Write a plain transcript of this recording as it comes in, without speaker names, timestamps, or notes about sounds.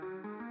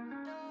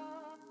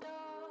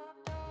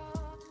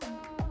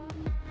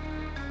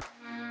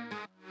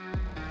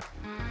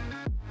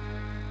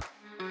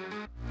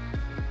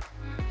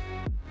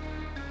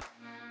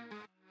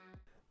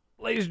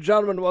Ladies and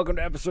gentlemen, welcome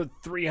to episode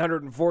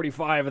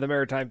 345 of the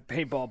Maritime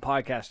Paintball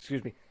Podcast.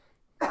 Excuse me.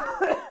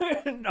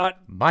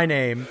 My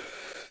name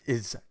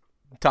is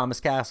Thomas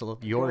Castle,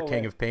 your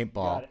king of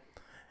paintball.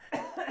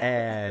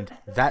 And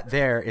that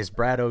there is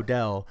Brad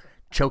Odell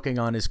choking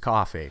on his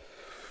coffee.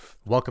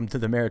 Welcome to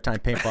the Maritime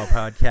Paintball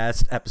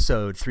Podcast,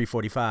 episode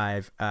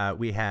 345.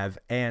 We have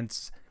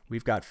ants.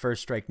 We've got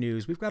First Strike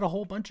News. We've got a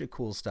whole bunch of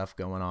cool stuff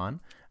going on.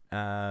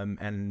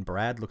 And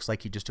Brad looks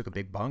like he just took a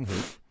big bong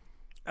hoop.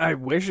 I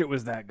wish it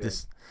was that good.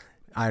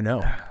 I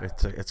know.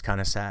 It's kind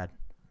of sad.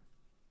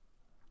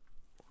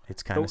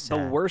 It's kind of sad.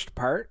 The worst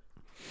part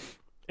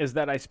is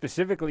that I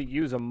specifically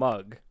use a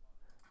mug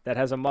that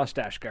has a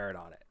mustache guard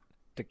on it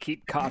to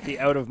keep coffee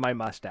out of my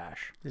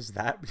mustache. Is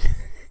that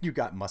you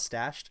got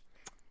mustached?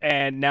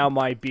 And now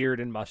my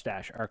beard and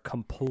mustache are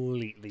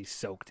completely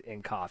soaked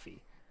in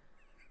coffee.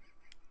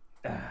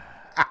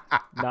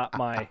 Not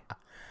my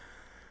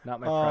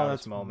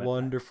proudest moment.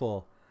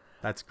 Wonderful.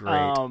 That's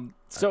great.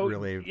 So that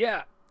really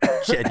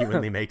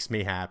genuinely makes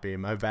me happy.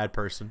 Am I a bad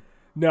person?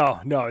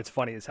 No, it's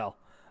funny as hell.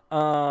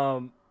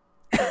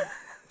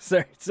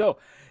 So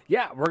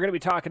yeah, we're going to be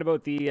talking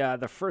about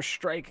the First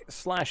Strike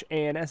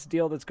 /ANS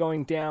deal that's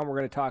going down. We're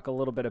going to talk a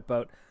little bit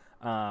about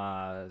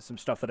some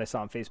stuff that I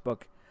saw on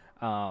Facebook.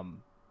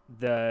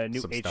 The new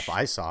stuff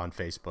I saw on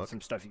Facebook.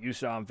 Some stuff you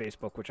saw on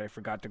Facebook, which I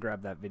forgot to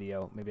grab that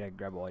video. Maybe I can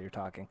grab it while you're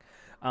talking.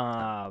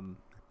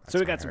 So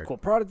we got some cool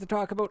product to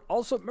talk about.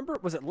 Also, remember,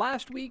 was it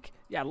last week?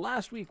 Yeah,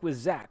 last week with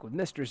Zach, with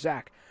Mr.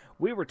 Zach.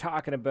 We were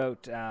talking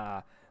about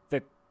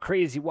the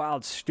crazy,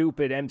 wild,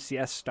 stupid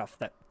MCS stuff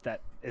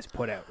that is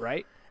put out,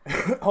 right?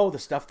 Oh, the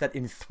stuff that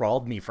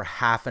enthralled me for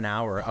half an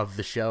hour of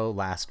the show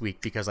last week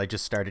because I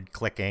just started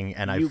clicking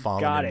and I've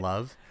fallen in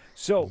love.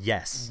 So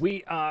yes,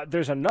 we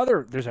there's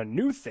a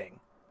new thing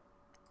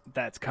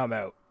that's come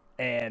out.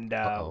 And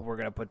we're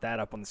going to put that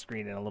up on the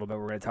screen in a little bit.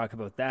 We're going to talk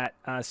about that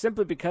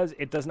simply because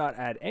it does not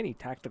add any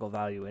tactical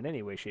value in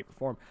any way, shape, or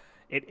form.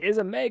 It is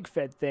a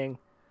mag-fed thing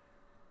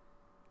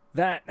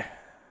that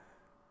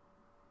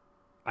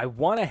I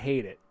want to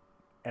hate it,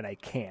 and I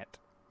can't.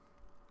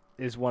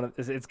 It's going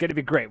to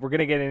be great. We're going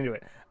to get into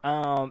it.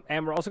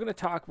 And we're also going to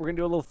talk. We're going to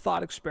do a little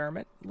thought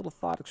experiment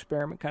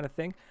kind of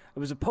thing. It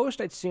was a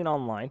post I'd seen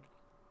online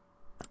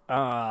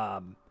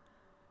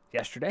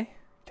yesterday.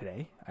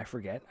 Today, I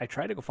forget. I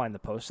tried to go find the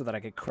post so that I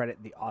could credit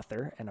the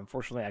author, and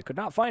unfortunately I could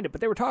not find it,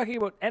 but they were talking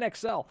about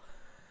NXL.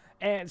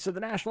 And so the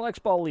National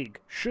X-Ball League,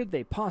 should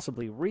they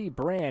possibly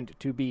rebrand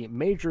to be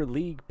Major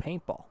League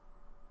Paintball?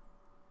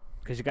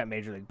 Because you got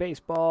Major League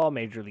Baseball,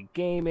 Major League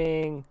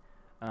Gaming,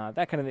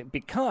 that kind of thing.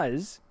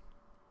 Because,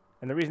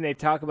 and the reason they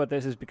talk about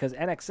this is because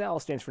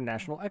NXL stands for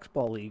National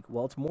X-Ball League.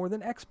 Well, it's more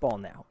than X-Ball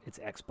now. It's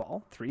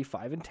X-Ball, 3,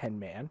 5, and 10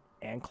 man,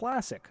 and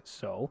Classic.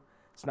 So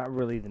it's not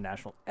really the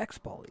National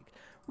X-Ball League.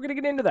 We're going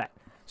to get into that.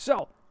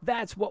 So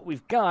that's what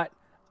we've got.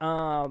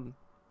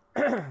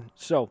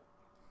 So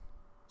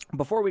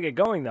before we get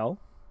going, though,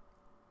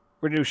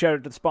 we're going to do a shout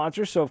out to the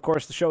sponsors. So, of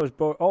course, the show is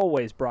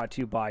always brought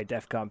to you by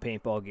DEF CON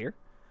Paintball Gear.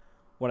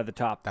 One of the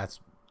top.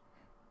 That's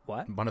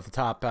what? One of the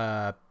top.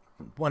 Not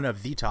one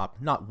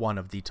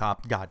of the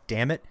top. God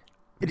damn it.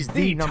 It is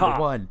the number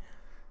one.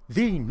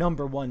 The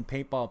number one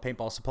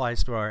paintball supply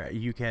store.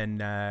 You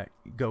can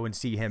go and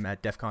see him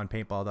at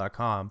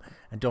defconpaintball.com.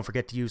 And don't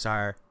forget to use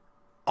our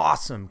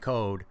awesome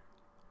code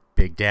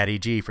Big Daddy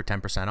G for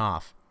 10%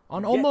 off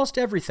on almost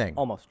everything.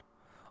 Almost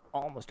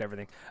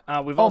everything.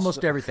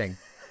 Almost everything.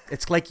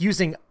 It's like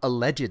using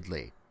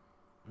allegedly.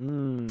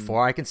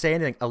 Before I can say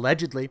anything,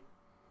 allegedly.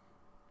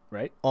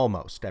 Right.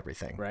 Almost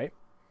everything. Right.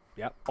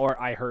 Yep. Or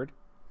I heard.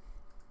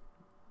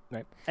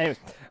 Right. Anyways,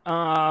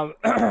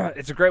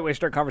 it's a great way to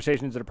start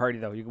conversations at a party,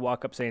 though. You can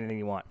walk up, say anything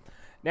you want.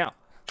 Now,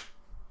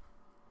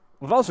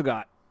 we've also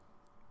got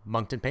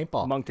Moncton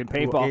Paintball. Moncton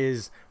Paintball who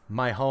is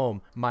my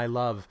home, my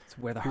love. It's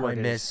where the who heart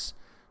I miss. is.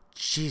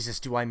 Jesus,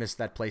 do I miss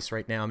that place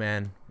right now,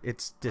 man?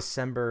 It's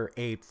December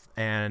 8th,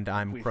 and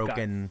We've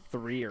broken.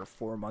 Got 3 or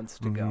 4 months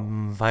to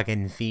go.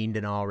 Fucking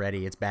fiending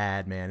already. It's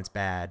bad, man. It's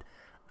bad.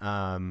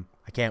 I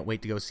can't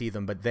wait to go see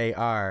them, but they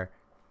are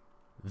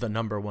the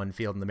number one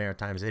field in the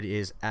Maritimes. It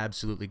is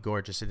absolutely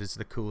gorgeous. It is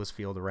the coolest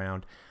field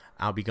around.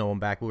 I'll be going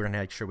back. We're going to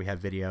make sure we have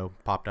video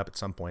popped up at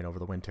some point over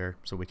the winter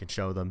so we can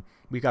show them.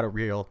 We got a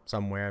reel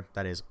somewhere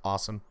that is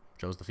awesome.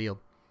 Shows the field.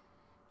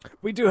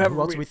 We do have.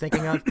 Who else are we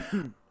thinking of?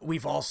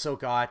 We've also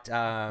got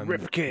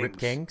Rip Kings. Rip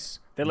Kings.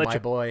 They let my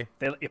boy.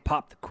 They let you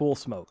pop the cool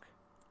smoke.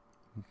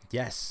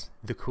 Yes,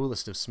 the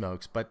coolest of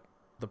smokes. But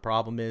the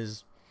problem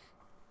is,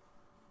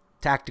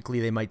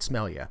 tactically, they might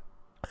smell you.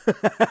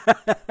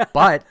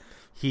 But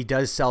he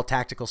does sell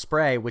tactical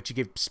spray, which you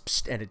give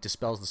psst, and it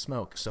dispels the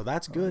smoke. So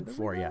that's good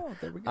for you.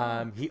 There we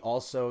go. He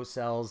also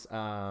sells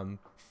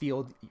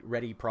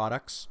field-ready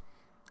products,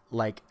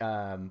 like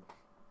the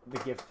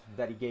gift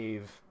that he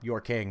gave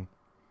your king.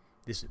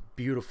 This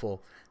beautiful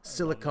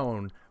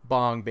silicone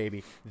bong,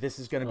 baby. This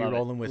is going to be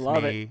rolling with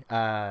me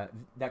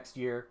next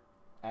year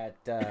at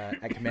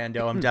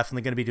Commando. I'm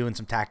definitely going to be doing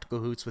some tactical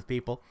hoots with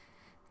people.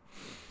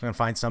 I'm going to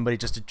find somebody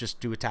just to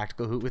do a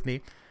tactical hoot with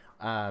me.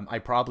 I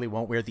probably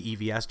won't wear the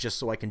EVS just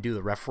so I can do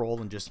the ref roll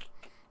and just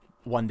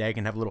one day I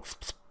can have a little.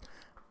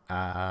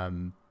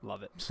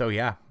 Love it. So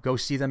yeah, go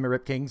see them at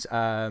Rip Kings.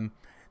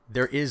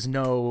 There is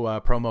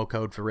no promo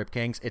code for Rip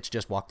Kings. It's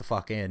just walk the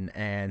fuck in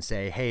and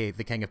say, hey,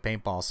 the King of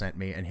Paintball sent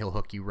me, and he'll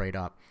hook you right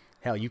up.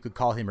 Hell, you could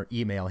call him or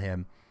email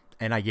him,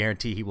 and I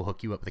guarantee he will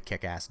hook you up with a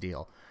kick-ass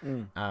deal.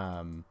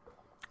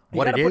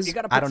 What it is,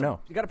 I don't know.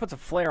 You got to put some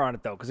flair on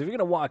it, though, because if you're going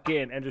to walk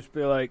in and just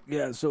be like,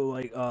 yeah,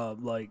 so,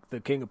 like the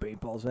King of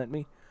Paintball sent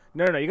me.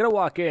 No, you got to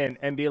walk in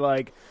and be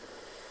like,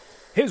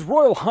 His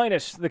Royal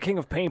Highness, the King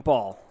of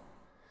Paintball.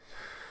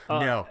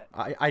 No,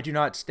 I do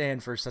not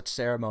stand for such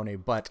ceremony,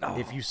 but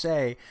if you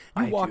say,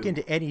 you walk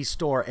into any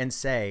store and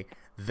say,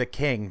 the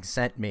King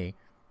sent me,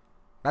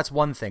 that's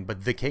one thing,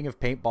 but the King of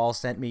Paintball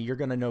sent me, you're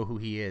going to know who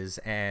he is,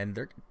 and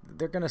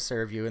they're going to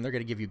serve you, and they're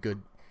going to give you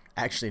good,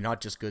 actually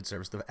not just good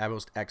service, the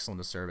most excellent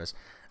of service.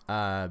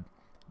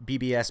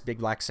 BBS, Big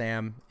Black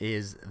Sam,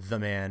 is the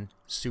man,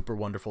 super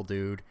wonderful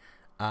dude.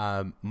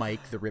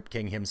 Mike, the Rip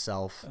King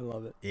himself, I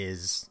love it.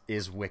 is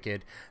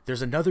wicked.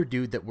 There's another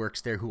dude that works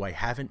there who I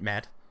haven't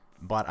met,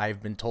 but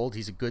I've been told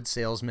he's a good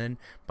salesman,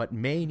 but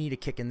may need a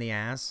kick in the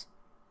ass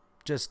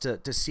just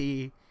to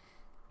see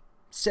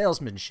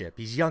salesmanship.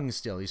 He's young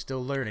still. He's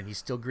still learning. He's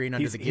still green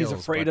under the gills. He's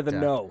afraid of the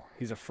no.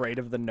 He's afraid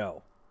of the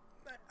no.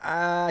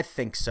 I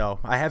think so.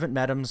 I haven't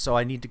met him, so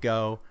I need to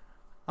go.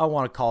 I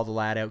want to call the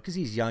lad out because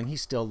he's young.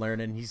 He's still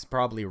learning. He's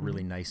probably a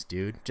really nice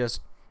dude. Just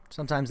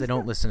sometimes they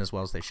don't listen as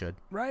well as they should.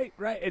 Right.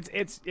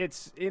 It's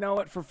you know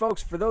what, for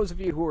those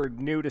of you who are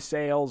new to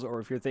sales, or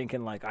if you're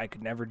thinking like I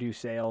could never do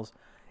sales,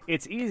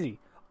 it's easy.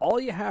 All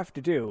you have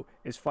to do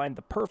is find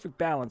the perfect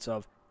balance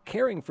of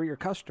caring for your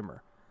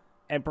customer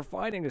and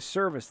providing a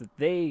service that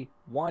they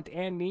want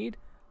and need,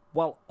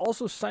 while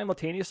also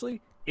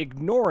simultaneously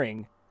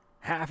ignoring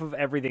half of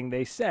everything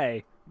they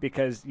say,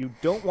 because you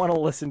don't want to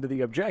listen to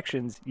the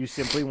objections. You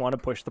simply want to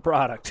push the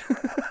product.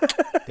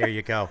 There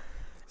you go.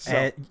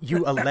 So.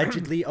 You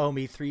allegedly owe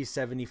me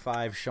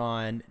 $375,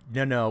 Sean.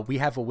 No, we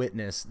have a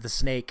witness. The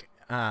snake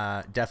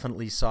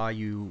definitely saw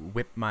you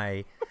whip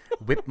my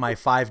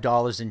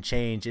 $5 and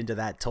change into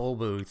that toll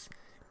booth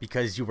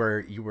because you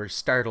were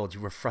startled,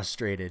 you were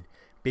frustrated.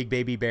 Big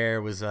Baby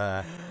Bear was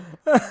a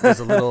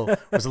little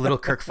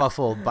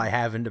kerfuffled by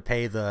having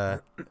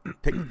to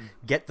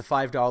get the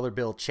 $5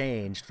 bill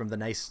changed from the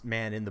nice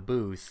man in the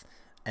booth,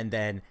 and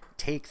then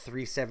take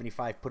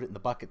 $375, put it in the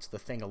bucket so the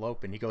thing will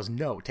open. He goes,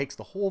 no, takes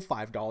the whole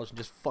 $5 and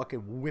just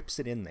fucking whips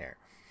it in there.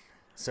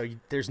 So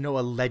there's no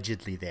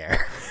allegedly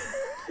there.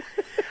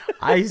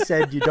 I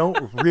said you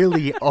don't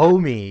really owe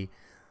me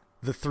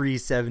the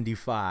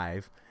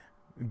 $375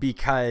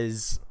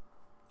 because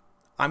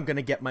I'm going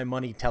to get my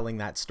money telling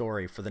that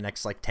story for the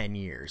next 10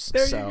 years.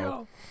 There you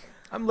go.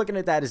 I'm looking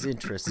at that as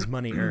interest, as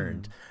money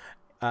earned.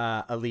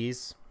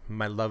 Elise,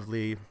 my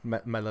lovely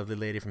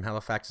lady from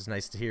Halifax, is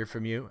nice to hear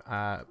from you.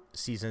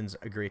 Season's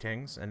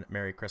greetings and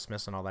Merry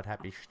Christmas and all that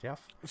happy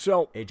stuff.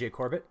 So, AJ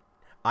Corbett,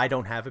 I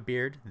don't have a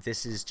beard.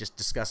 This is just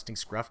disgusting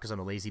scruff because I'm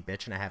a lazy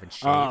bitch and I haven't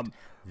shaved.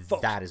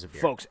 That is a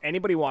beard. Folks,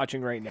 anybody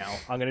watching right now,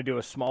 I'm going to do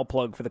a small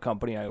plug for the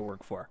company I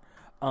work for.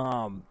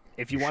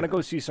 If you want to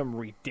go see some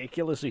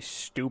ridiculously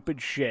stupid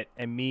shit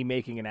and me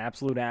making an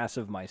absolute ass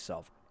of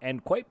myself,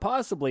 and quite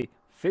possibly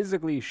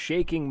physically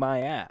shaking my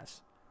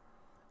ass,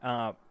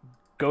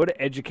 go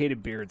to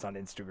Educated Beards on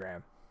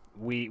Instagram.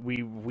 We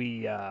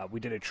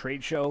did a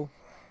trade show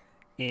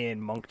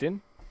in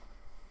Moncton,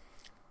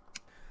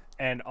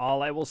 and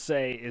all I will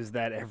say is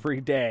that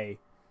every day,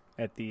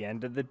 at the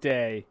end of the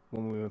day,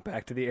 when we went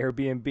back to the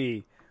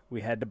Airbnb,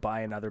 we had to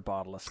buy another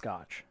bottle of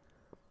scotch.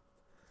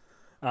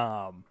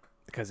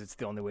 Because it's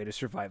the only way to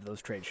survive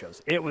those trade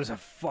shows. It was a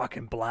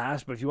fucking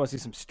blast, but if you want to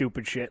see some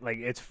stupid shit,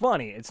 it's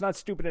funny. It's not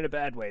stupid in a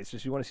bad way. It's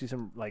just you want to see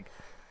some,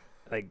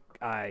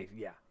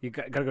 you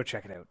gotta go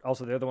check it out.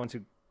 Also, they're the ones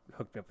who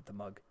hooked me up with the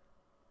mug.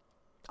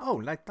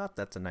 Oh, I thought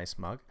that's a nice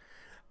mug.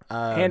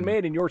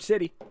 Handmade in your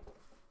city.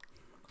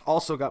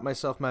 Also got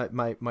myself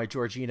my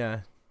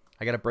Georgina.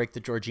 I got to break the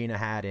Georgina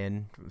hat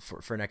in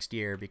for next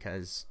year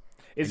because...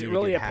 Is it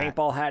really a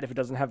paintball hat if it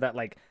doesn't have that,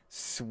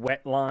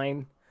 sweat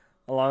line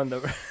along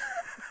the...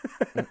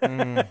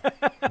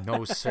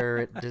 No, sir,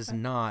 it does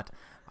not.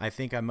 I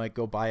think I might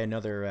go buy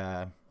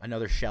another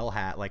shell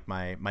hat, like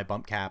my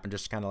bump cap, and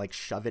just kind of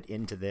shove it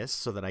into this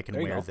so that I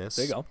can wear this.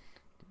 There you go.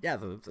 Yeah,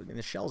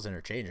 the shell's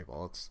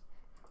interchangeable.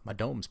 My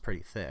dome's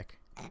pretty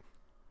thick.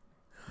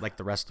 Like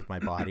the rest of my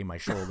body, my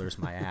shoulders,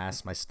 my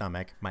ass, my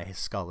stomach, my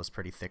skull is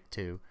pretty thick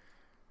too.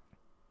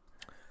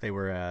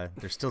 They're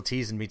still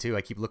teasing me too.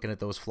 I keep looking at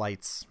those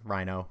flights,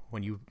 Rhino.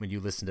 When you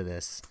listen to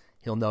this,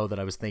 he'll know that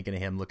I was thinking of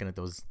him looking at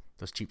those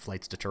cheap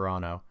flights to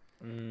Toronto,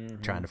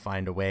 trying to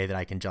find a way that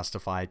I can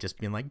justify just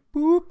being like,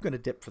 boop, gonna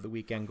dip for the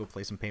weekend, go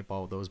play some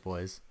paintball with those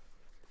boys.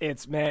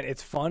 It's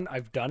fun.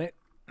 I've done it.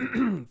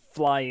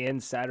 Fly in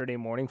Saturday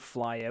morning,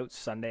 fly out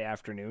Sunday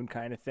afternoon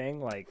kind of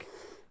thing,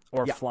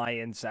 fly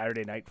in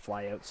Saturday night,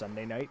 fly out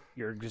Sunday night.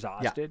 You're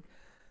exhausted. Yeah.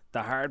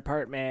 The hard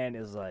part, man,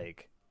 is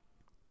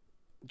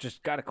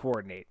just got to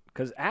coordinate,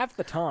 because half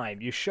the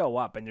time you show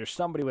up and there's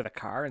somebody with a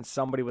car and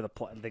somebody with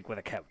with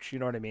a couch. You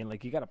know what I mean?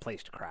 Like, you got a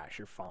place to crash,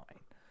 you're fine.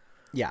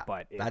 Yeah,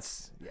 But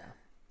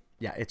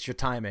yeah, it's your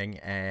timing,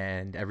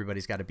 and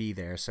everybody's got to be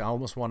there. So I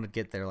almost wanted to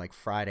get there like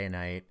Friday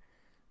night,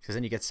 because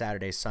then you get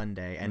Saturday,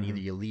 Sunday, and either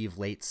you leave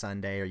late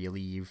Sunday or you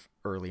leave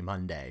early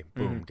Monday.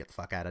 Boom, get the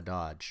fuck out of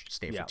Dodge.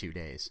 Stay for 2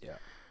 days. Yeah.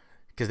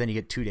 Because then you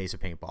get 2 days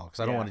of paintball. Because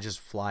I don't want to just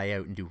fly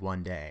out and do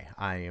 1 day.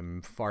 I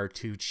am far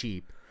too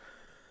cheap.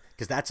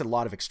 Because that's a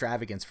lot of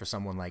extravagance for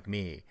someone like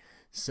me.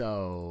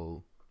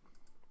 So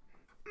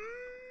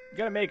You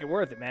got to make it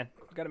worth it, man.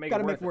 You got to make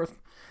it worth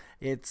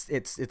it.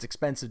 It's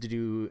expensive to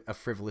do a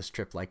frivolous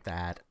trip like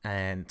that,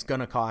 and it's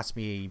gonna cost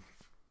me,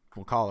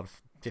 we'll call it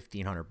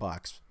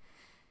 $1,500.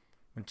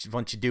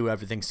 Once you do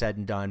everything said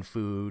and done,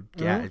 food,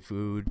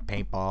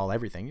 paintball,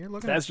 everything, you're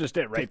looking. That's just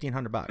it, right?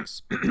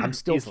 $1,500. I'm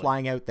still Easily.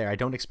 flying out there. I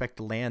don't expect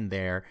to land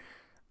there,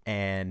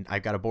 and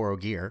I've got to borrow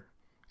gear.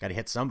 Got to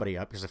hit somebody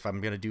up, because if I'm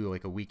gonna do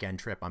like a weekend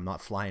trip, I'm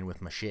not flying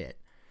with my shit.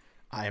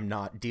 I am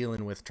not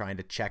dealing with trying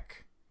to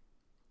check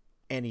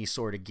any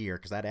sort of gear,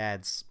 because that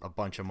adds a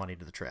bunch of money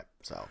to the trip.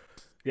 So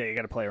Yeah, you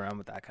got to play around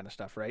with that kind of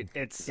stuff, right?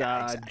 It's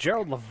exactly.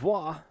 Gerald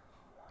Lavoie.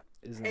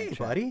 Hey,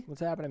 buddy.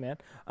 What's happening,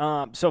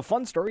 man? So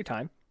fun story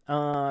time.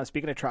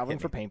 Speaking of traveling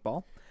for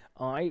paintball,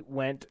 I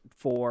went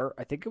for,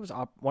 I think it was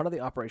one of the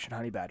Operation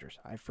Honey Badgers.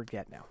 I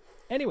forget now.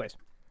 Anyways,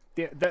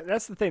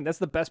 that's the thing. That's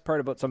the best part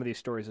about some of these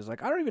stories is,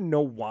 like, I don't even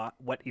know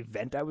what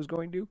event I was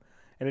going to,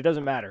 and it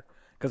doesn't matter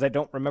because I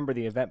don't remember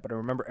the event, but I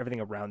remember everything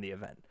around the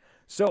event.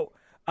 So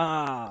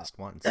Last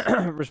ones.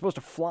 we're supposed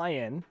to fly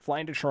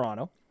into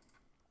Toronto,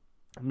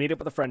 meet up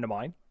with a friend of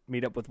mine,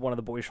 meet up with one of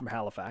the boys from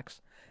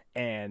Halifax,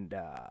 and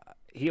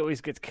he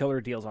always gets killer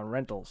deals on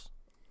rental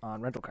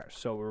cars.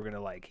 So we were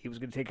gonna, like, he was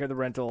gonna take care of the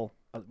rental.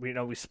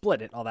 We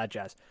split it, all that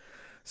jazz.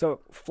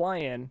 So fly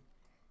in,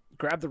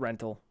 grab the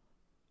rental,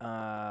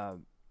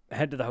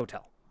 head to the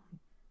hotel.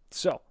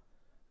 So,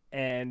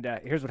 and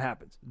here's what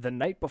happens: the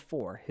night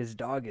before, his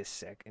dog is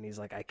sick, and he's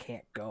like, "I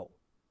can't go."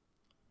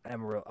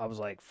 And I was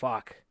like,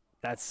 "Fuck,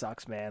 that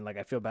sucks, man. Like,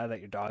 I feel bad that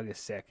your dog is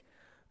sick."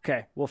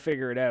 Okay, we'll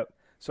figure it out.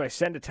 So I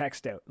send a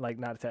text out, like,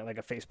 not a text, like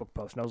a Facebook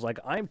post, and I was like,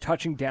 "I'm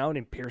touching down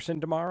in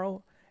Pearson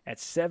tomorrow at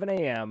 7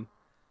 a.m.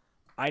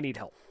 I need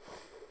help."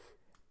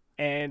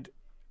 And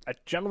a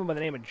gentleman by the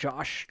name of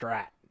Josh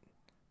Stratt,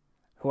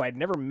 who I'd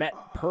never met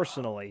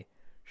personally,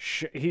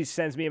 he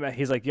sends me a message.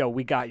 He's like, "Yo,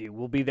 we got you.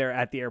 We'll be there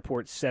at the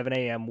airport 7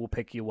 a.m. We'll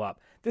pick you up."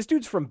 This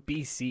dude's from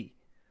BC.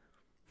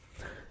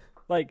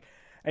 Like,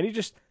 and he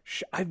just,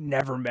 I've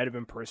never met him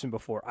in person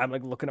before. I'm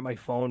like looking at my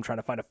phone trying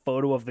to find a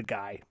photo of the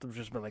guy. I've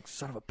just been like,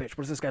 son of a bitch, what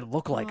does this guy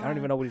look like? I don't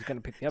even know what he's going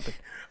to pick me up in.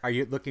 Are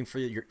you looking for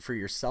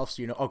yourself,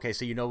 so you know? Okay,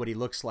 so you know what he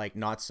looks like,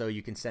 not so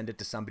you can send it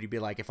to somebody, be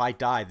like, if I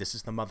die, this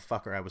is the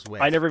motherfucker I was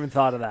with. I never even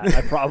thought of that.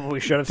 I probably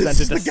should have sent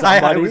it to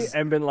somebody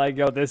and been like,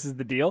 yo, this is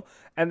the deal.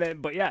 And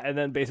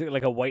then, basically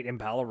like a white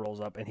Impala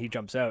rolls up and he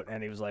jumps out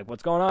and he was like,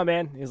 "What's going on,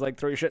 man?" He's like,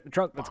 "Throw your shit in the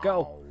trunk. Let's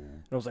go."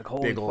 And I was like,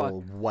 "Holy big fuck."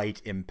 old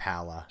white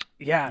Impala.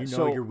 Yeah. You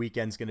know your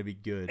weekend's going to be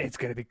good. It's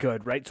going to be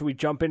good, right? So we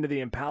jump into the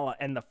Impala,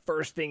 and the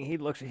first thing he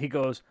looks at, he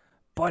goes,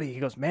 "Buddy," he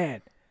goes,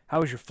 "Man,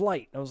 how was your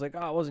flight?" And I was like,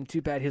 "Oh, it wasn't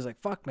too bad." He's like,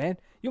 "Fuck, man,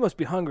 you must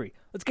be hungry.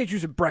 Let's get you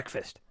some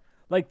breakfast."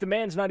 Like, the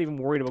man's not even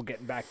worried about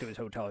getting back to his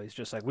hotel. He's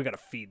just like, "We got to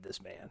feed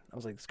this man." I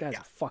was like, this guy's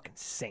a fucking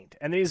saint.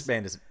 And then this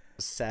man is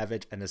a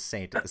savage and a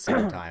saint at the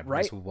same time.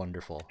 Right? It's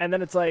wonderful. And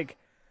then it's like,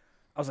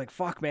 I was like,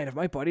 "Fuck, man, if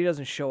my buddy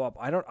doesn't show up,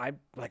 I got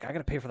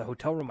to pay for the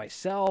hotel room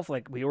myself.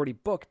 Like, we already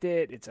booked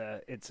it. It's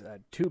a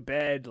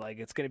 2-bed. Like,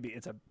 it's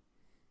a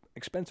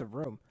expensive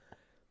room."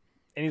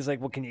 And he's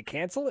like, "Well, can you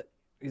cancel it?"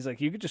 He's like,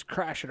 "You could just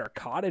crash at our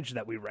cottage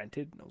that we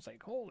rented." And I was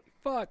like, "Holy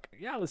fuck.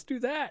 Yeah, let's do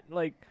that."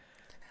 Like,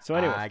 so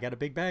anyway. I got a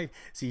big bag.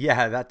 See,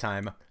 yeah, that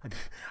time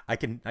I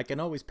can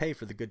always pay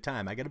for the good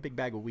time. I got a big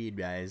bag of weed,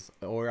 guys,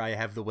 or I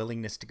have the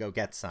willingness to go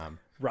get some.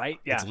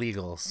 Right? Yeah. It's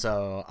legal,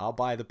 so I'll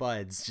buy the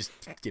buds. Just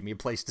give me a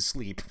place to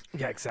sleep.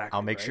 Yeah, exactly.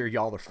 I'll make sure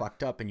y'all are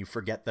fucked up and you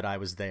forget that I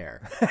was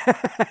there.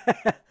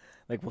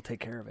 Like, we'll take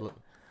care of it.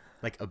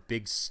 Like a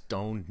big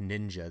stone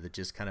ninja that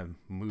just kind of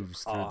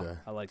moves through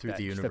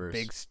the universe.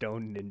 Just a big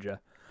stone ninja.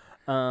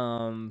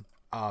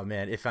 Oh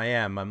man, if I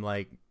am, I'm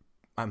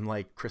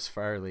like Chris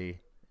Farley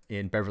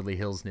in Beverly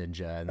Hills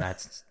Ninja, and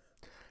that's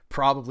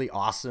probably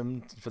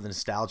awesome for the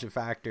nostalgia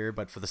factor,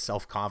 but for the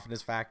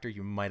self-confidence factor,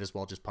 you might as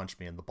well just punch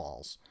me in the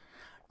balls.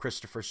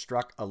 Christopher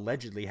Struck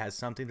allegedly has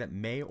something that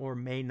may or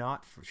may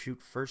not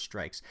shoot first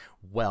strikes.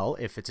 Well,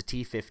 if it's a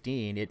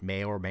T-15, it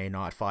may or may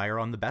not fire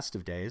on the best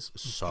of days.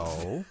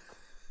 So,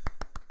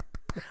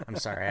 I'm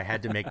sorry, I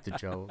had to make the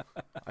joke.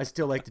 I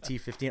still like the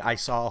T-15. I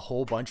saw a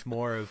whole bunch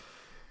more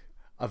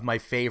of my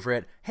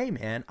favorite. Hey,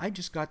 man, I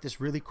just got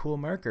this really cool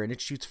marker, and it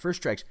shoots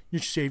first strikes. You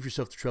should save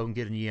yourself the trouble and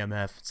get an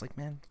EMF. It's like,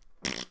 man.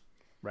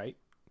 Right?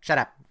 Shut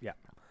up. Yeah.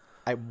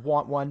 I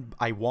want one.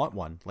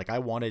 Like, I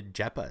wanted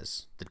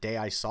JEPA's. The day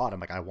I saw it, I'm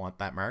like, I want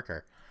that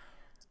marker.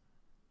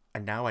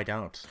 And now I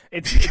don't.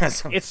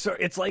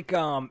 It's like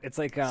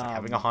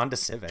having a Honda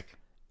Civic.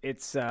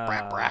 It's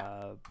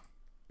brat.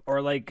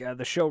 or like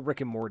the show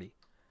Rick and Morty.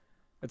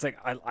 It's like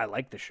I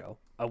like the show.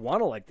 I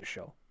want to like the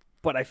show,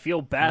 but I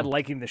feel bad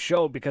liking the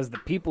show because the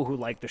people who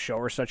like the show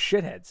are such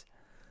shitheads.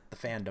 The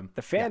fandom.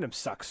 The fandom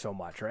sucks so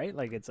much, right?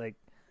 Like it's like,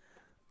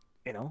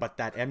 But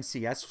that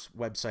MCS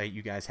website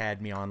you guys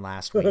had me on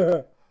last week,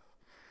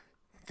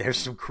 there's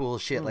some cool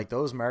shit. Like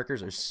those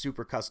markers are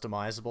super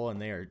customizable,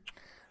 and they are.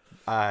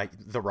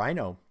 The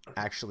Rhino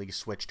actually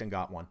switched and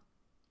got one.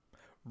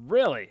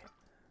 Really?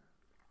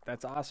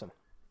 That's awesome.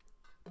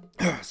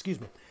 Excuse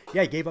me.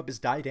 Yeah, he gave up his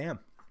die dam.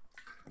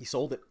 He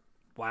sold it.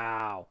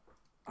 Wow.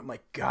 I'm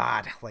like,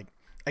 God. Like,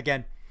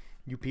 again,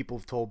 you people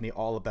have told me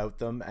all about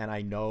them, and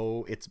I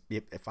know it's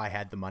if I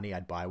had the money,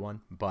 I'd buy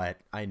one. But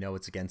I know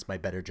it's against my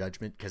better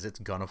judgment because it's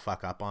gonna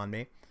fuck up on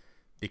me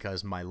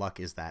because my luck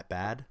is that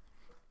bad.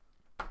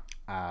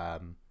 I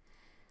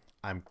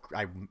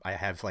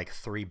have like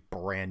 3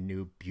 brand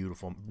new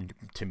beautiful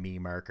to me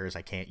markers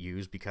I can't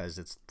use because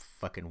it's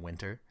fucking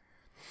winter.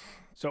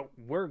 So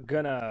we're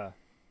gonna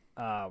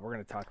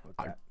talk about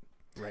that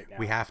right now.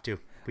 We have to.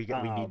 We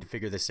need to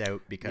figure this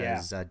out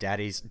because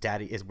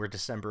we're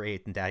December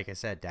 8th, and like I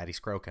said, Daddy's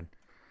croaking.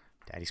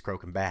 Daddy's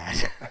croaking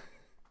bad.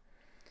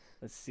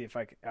 Let's see if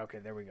I can. Okay,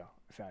 there we go.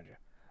 I found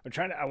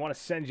you. I want to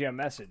send you a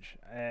message,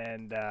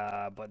 and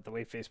but the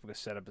way Facebook is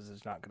set up is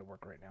it's not going to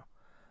work right now.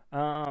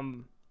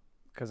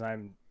 Because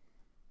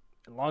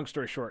long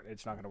story short,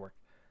 it's not going to work.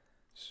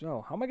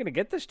 So how am I going to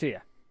get this to you?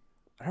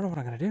 I don't know what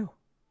I'm going to do.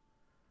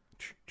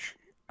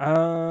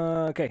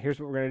 Okay, here's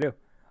what we're going to do.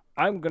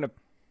 I'm going to.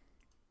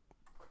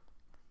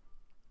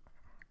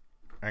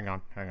 Hang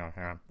on.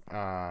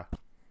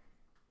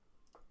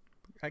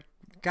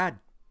 God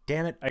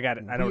damn it. I got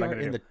it. I know what I'm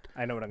going to do.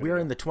 I know what I'm going to do. We are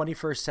in the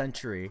 21st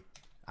century.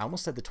 I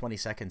almost said the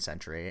 22nd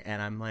century,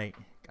 and I'm like,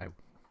 I'd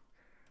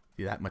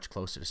be that much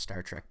closer to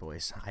Star Trek,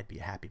 boys. I'd be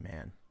a happy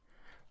man.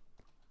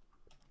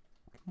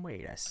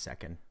 Wait a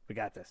second. We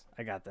got this.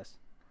 I got this.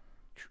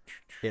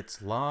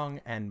 It's long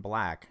and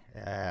black.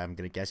 I'm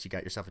going to guess you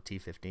got yourself a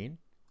T-15.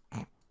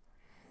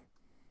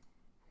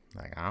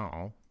 Like, I don't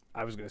know.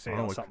 I was going to say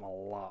something a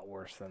lot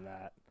worse than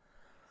that.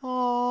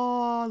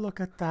 Oh, look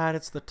at that.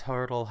 It's the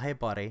turtle. Hey,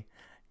 buddy.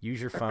 Use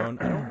your phone.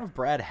 I don't know if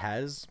Brad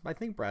has. I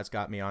think Brad's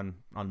got me on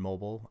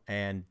mobile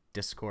and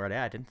Discord.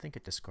 Yeah, I didn't think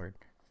of Discord.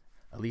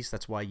 At least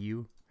that's why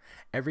you...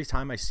 Every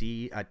time I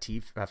see a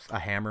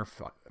hammer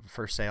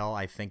for sale,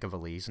 I think of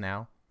Elise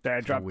now.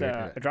 I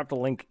dropped a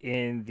link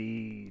in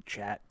the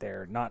chat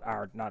there. Not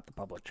the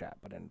public chat,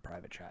 but in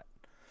private chat.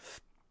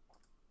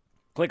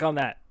 Click on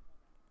that.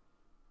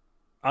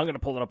 I'm going to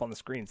pull it up on the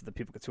screen so that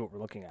people can see what we're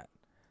looking at.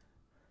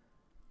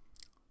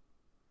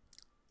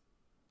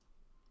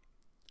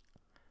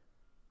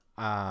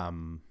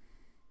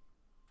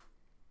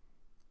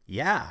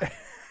 Yeah.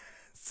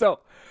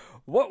 So,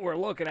 what we're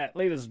looking at,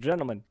 ladies and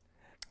gentlemen.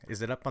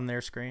 Is it up on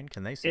their screen?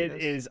 Can they see it?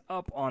 This? It is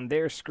up on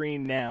their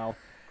screen now.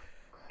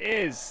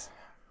 Is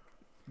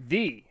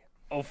the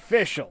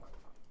official.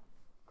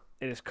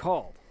 It is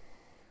called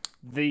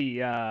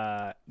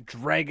the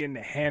Dragon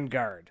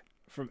Handguard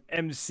from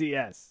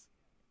MCS.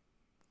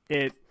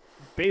 It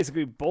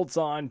basically bolts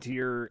on to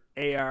your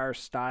AR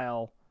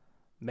style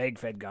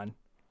mag-fed gun.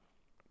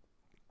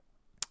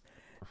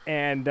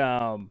 And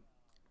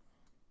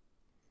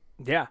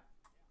yeah.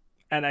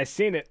 And I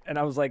seen it and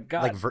I was like,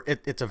 God. Like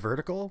it's a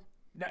vertical?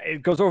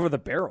 It goes over the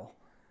barrel.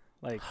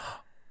 Like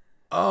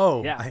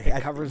oh, yeah,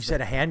 it covers. You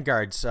said a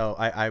handguard, so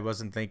I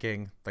wasn't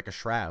thinking like a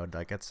shroud.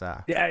 Like it's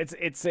yeah,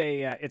 it's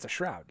a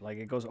shroud. Like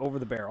it goes over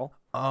the barrel.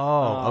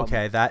 Oh,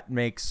 okay, that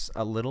makes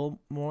a little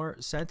more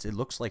sense. It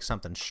looks like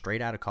something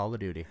straight out of Call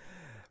of Duty.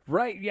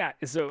 Right, yeah.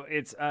 So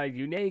it's a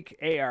unique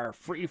AR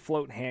free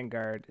float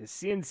handguard, is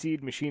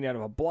CNC'd machined out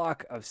of a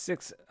block of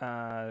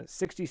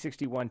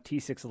 6061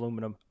 T6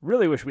 aluminum.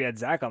 Really wish we had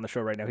Zach on the show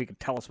right now. He could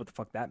tell us what the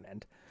fuck that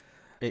meant.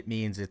 It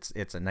means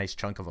it's a nice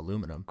chunk of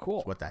aluminum. Cool.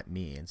 That's what that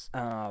means.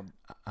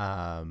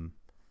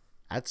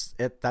 That's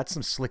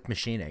some slick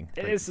machining.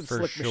 It is some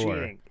slick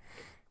machining.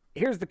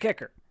 Here's the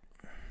kicker.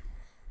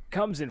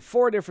 Comes in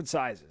 4 different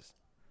sizes.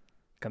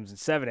 Comes in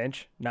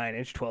 7-inch,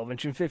 9-inch,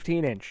 12-inch, and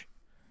 15-inch.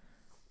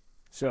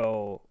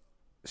 So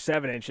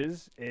 7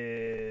 inches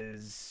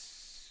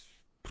is,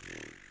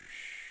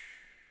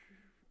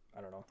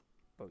 I don't know,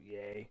 about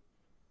yay.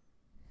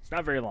 It's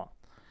not very long.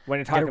 When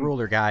you're talking, get a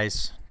ruler,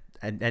 guys,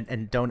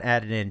 and don't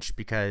add an inch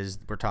because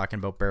we're talking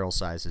about barrel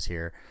sizes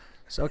here.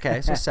 So okay,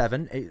 so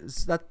 7.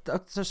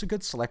 That's a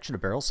good selection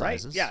of barrel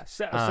sizes. Right? Yeah.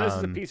 So this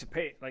is a piece of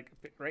paint, like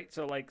right.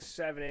 So like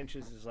 7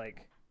 inches is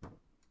like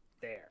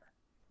there,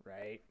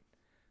 right?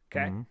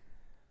 Okay.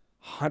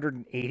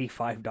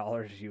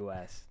 $185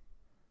 US.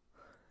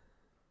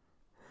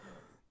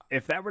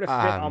 If that were to fit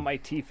on my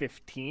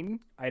T15,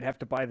 I'd have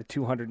to buy the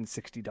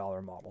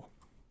 $260 model.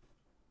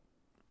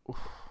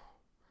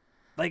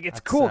 Like it's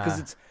cool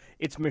because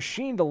it's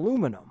machined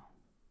aluminum,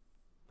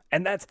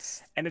 and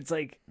it's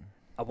like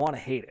I want to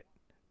hate it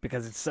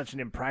because it's such an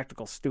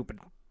impractical, stupid,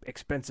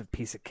 expensive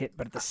piece of kit.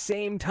 But at the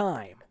same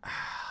time,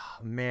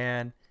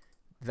 man,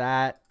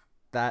 that's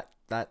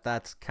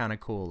kind of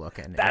cool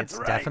looking. That's it's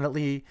right.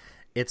 Definitely,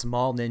 it's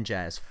mall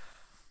ninja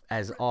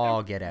as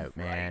all get out,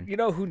 man. You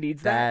know who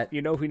needs that?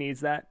 You know who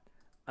needs that?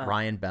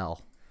 Ryan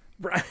Bell.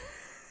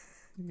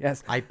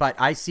 Yes. But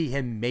I see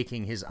him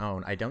making his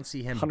own. I don't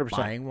see him 100%.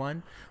 buying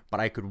one, but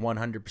I could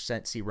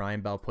 100% see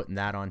Ryan Bell putting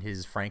that on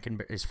his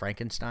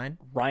Frankenstein.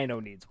 Rhino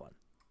needs one.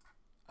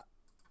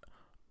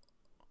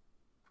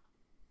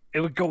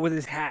 It would go with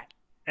his hat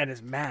and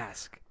his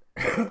mask.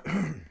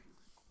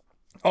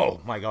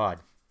 Oh my god.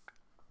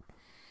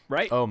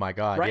 Right? Oh my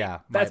god, right? yeah.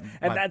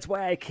 That's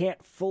why I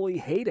can't fully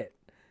hate it.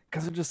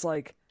 Because I'm just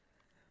like,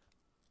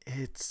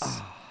 it's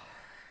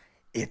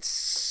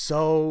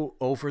so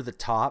over the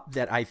top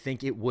that I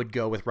think it would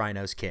go with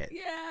Rhino's kit.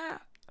 yeah.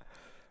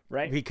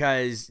 Right?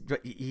 Because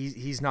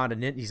he's not a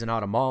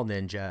mall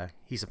ninja.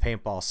 He's a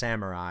paintball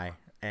samurai,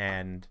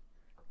 and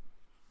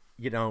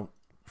you don't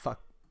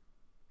fuck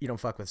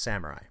with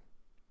samurai.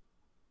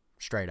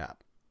 Straight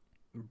up.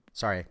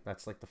 Sorry,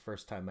 that's like the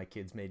first time my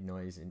kids made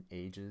noise in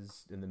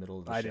ages in the middle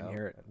of the show. I didn't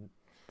hear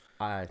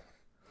it.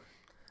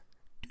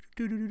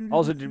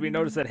 Also, did we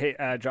notice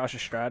that Josh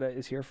Estrada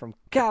is here from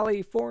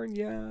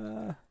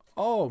California?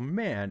 Oh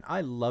man,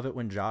 I love it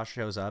when Josh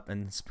shows up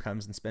and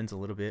comes and spends a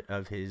little bit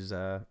of his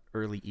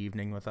early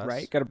evening with us.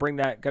 Right, got to bring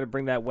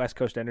that West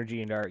Coast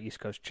energy into our East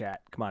Coast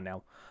chat. Come on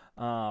now.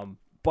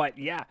 But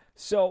yeah,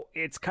 so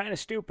it's kind of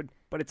stupid,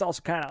 but it's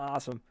also kind of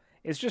awesome.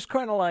 It's just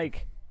kind of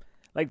like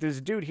there's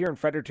a dude here in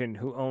Fredericton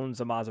who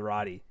owns a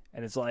Maserati,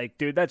 and it's like,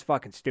 dude, that's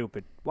fucking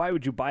stupid. Why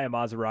would you buy a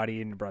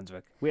Maserati in New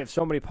Brunswick? We have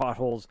so many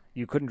potholes,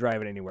 you couldn't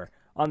drive it anywhere.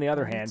 On the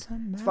other hand,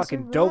 it's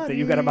fucking dope that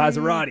you got a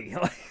Maserati.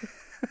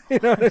 You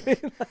know what I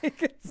mean?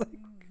 It's like,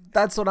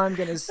 that's what I'm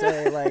gonna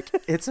say. Like,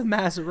 it's a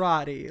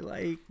Maserati.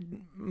 Like,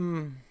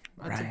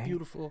 that's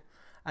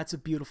a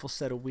beautiful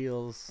set of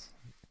wheels.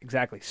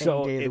 Exactly.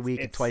 So day of the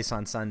week and twice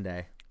on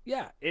Sunday.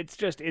 Yeah, it's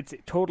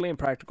totally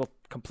impractical,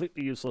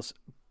 completely useless,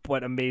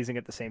 but amazing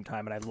at the same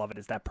time, and I love it.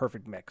 It's that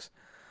perfect mix.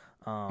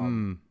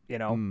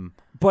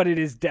 But it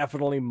is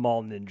definitely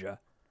mall ninja.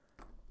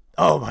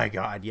 Oh my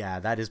god,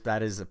 yeah, that is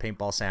a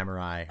paintball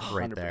samurai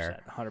right 100%, there.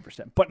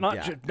 100%. But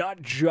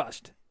not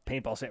just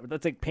paintball samurai.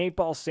 Let's take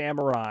paintball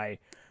samurai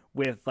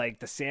with like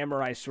the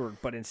samurai sword,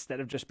 but instead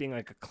of just being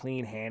like a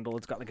clean handle,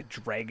 it's got like a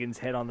dragon's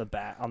head on the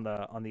back on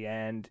the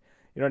end.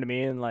 You know what I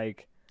mean?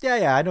 Like,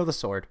 yeah, I know the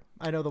sword.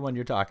 I know the one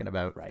you're talking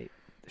about. Right.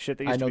 The shit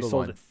that used to be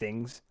sold at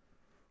Things.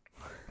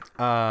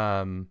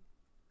 San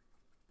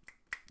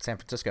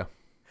Francisco.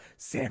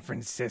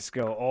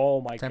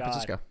 Oh my god. San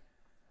Francisco.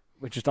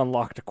 We just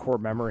unlocked a core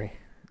memory.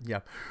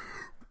 Yeah.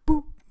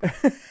 Boop.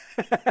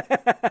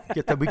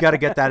 We got to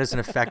get that as an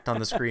effect on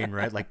the screen,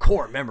 right? Like,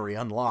 core memory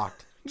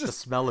unlocked. Just the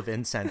smell of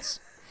incense.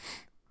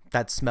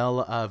 That smell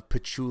of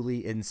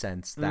patchouli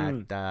incense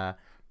that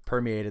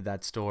permeated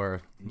that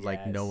store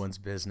like no one's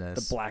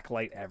business. The black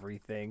light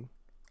everything.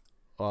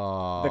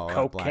 Oh, the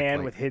Coke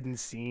can with hidden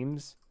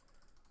seams.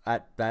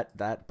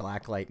 That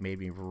black light made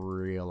me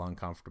real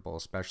uncomfortable,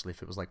 especially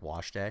if it was like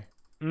wash day.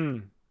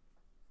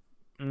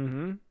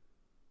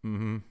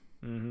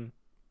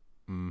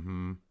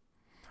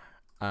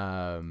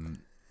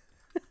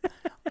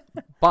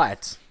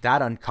 But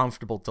that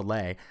uncomfortable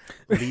delay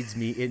leads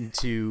me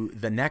into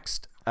the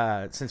next,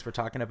 since we're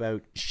talking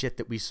about shit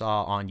that we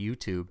saw on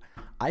YouTube,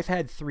 I've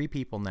had 3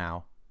 people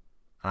now,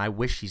 and I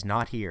wish he's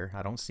not here.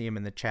 I don't see him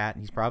in the chat,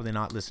 and he's probably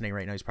not listening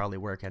right now. He's probably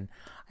working.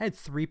 I had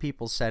 3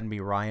 people send me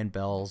Ryan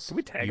Bell's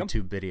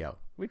YouTube video.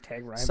 We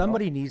tag Ryan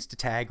Somebody needs to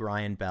tag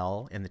Ryan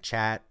Bell in the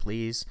chat,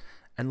 please,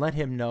 and let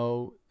him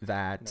know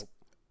that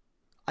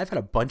I've had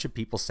a bunch of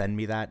people send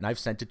me that, and I've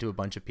sent it to a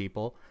bunch of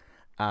people.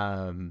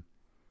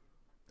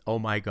 Oh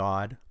my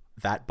god,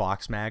 that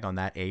box mag on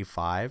that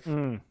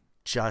A5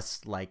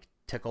 just like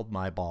tickled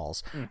my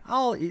balls.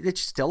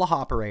 It's still a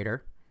Hopperator,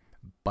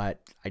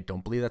 but I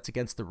don't believe that's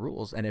against the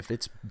rules. And if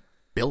it's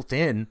built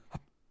in,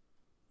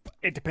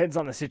 it depends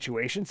on the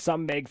situation.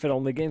 Some MagFit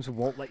only games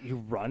won't let you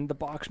run the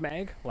box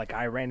mag. Like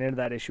I ran into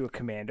that issue at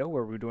Commando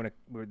where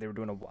they were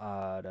doing a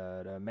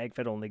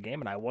MagFit only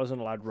game, and I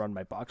wasn't allowed to run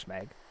my box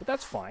mag. But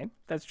that's fine.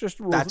 That's just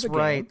the rules of the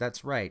game.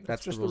 That's right.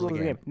 That's just the rules of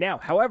the game. Now,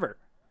 however,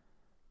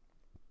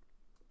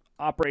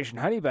 Operation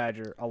Honey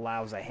Badger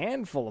allows a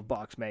handful of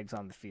box mags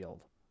on the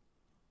field.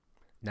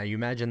 Now you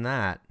imagine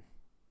that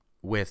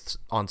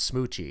on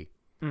Smoochie.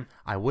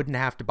 I wouldn't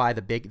have to buy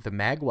the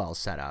Magwell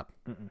setup.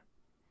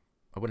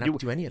 I wouldn't have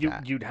to do any of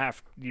that.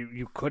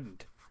 You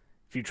couldn't.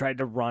 If you tried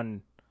to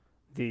run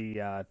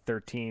the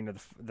 13 or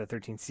the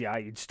 13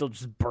 CI, you'd still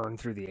just burn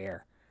through the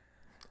air.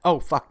 Oh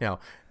fuck no.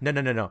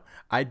 No.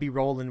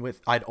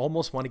 I'd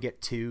almost want to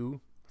get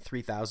 2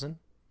 3000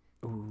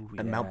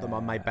 and mount them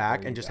on my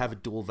back and just have a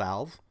dual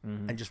valve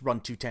and just run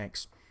 2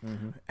 tanks.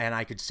 And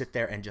I could sit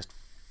there and just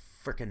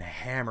freaking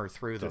hammer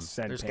through them.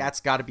 That's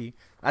got to be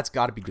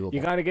doable.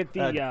 You got to get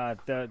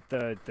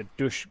the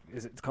dush.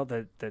 Is it called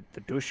the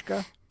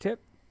Dushka tip?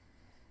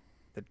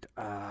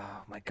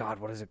 Oh my god,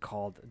 what is it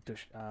called?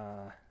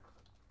 My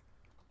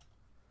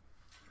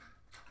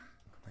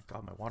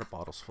god, my water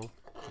bottle's full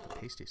of the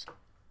pasties.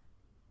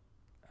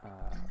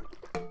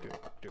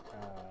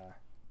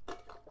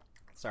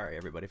 Sorry,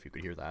 everybody, if you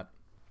could hear that.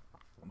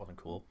 It wasn't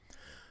cool.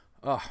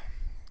 Oh,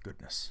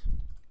 Goodness.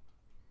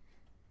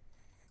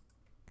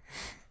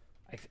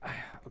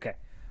 Okay.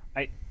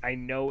 I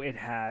know it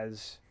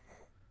has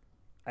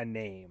a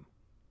name.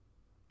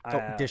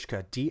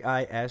 Dishka.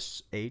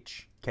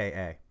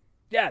 Dishka.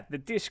 Yeah, the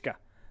Dishka.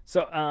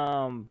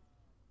 So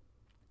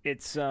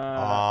it's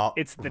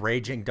the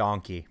Raging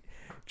Donkey.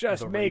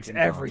 Just makes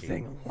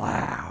everything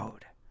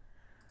loud.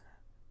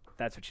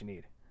 That's what you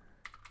need.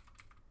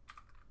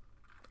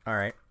 All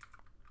right.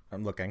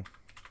 I'm looking.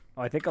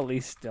 Oh, I think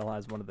Elise still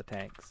has one of the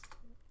tanks.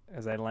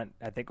 As I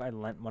think I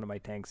lent one of my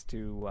tanks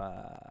to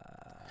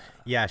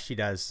Yeah, she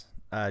does.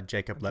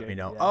 Jacob let me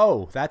know. Yeah.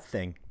 Oh, that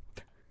thing.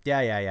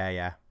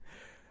 Yeah.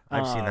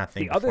 I've seen that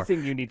thing The before. other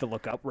thing you need to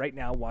look up right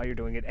now while you're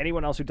doing it,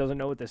 anyone else who doesn't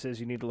know what this is,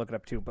 you need to look it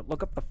up too, but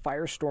look up the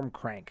Firestorm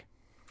Crank.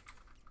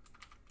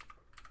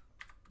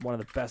 One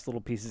of the best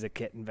little pieces of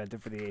kit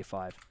invented for the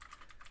A5.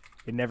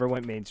 It never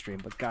went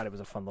mainstream, but God, it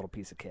was a fun little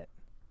piece of kit.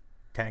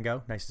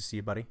 Tango, nice to see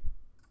you, buddy.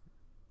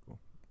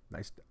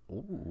 Nice.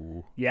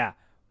 Ooh. Yeah.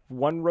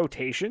 One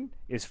rotation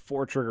is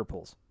 4 trigger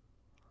pulls.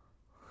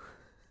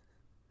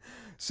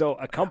 So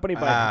a company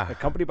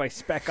by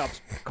Spec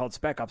Ops called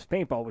Spec Ops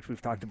Paintball, which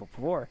we've talked about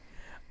before,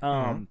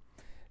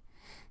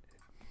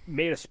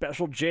 made a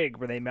special jig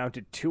where they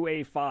mounted 2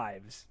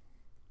 A5s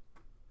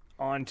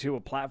onto a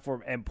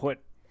platform and put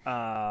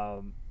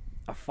a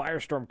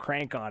Firestorm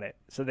crank on it,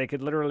 so they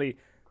could literally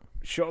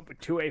show up with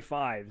 2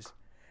 A5s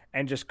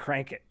and just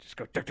crank it, just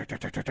go.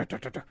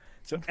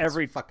 So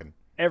every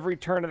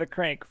turn of the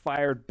crank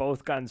fired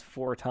both guns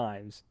 4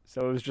 times.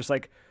 So it was just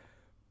like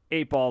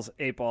 8 balls,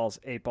 8 balls,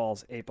 8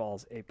 balls, 8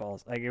 balls, 8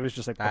 balls. Like it was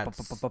just like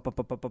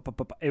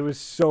it was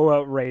so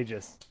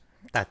outrageous.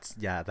 That's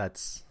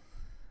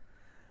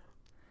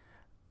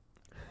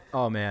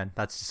oh man,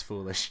 that's just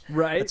foolish.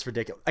 Right? That's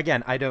ridiculous.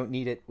 Again, I don't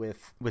need it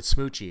with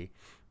Smoochie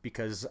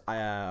because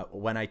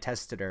when I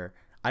tested her,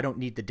 I don't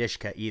need the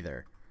Dishka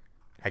either.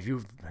 Has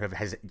y'all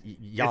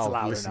it's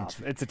loud listened enough.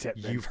 to, it's a tip.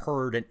 You've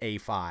heard an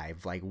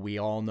A5. Like we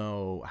all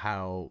know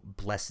how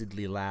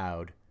blessedly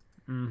loud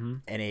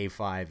an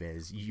A5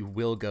 is. You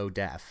will go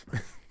deaf.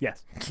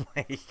 Yes.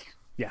 Like,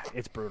 yeah,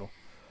 it's brutal.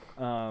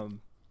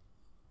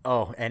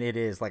 Oh, and it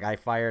is. Like I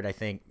fired, I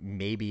think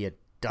maybe a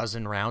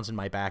dozen rounds in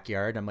my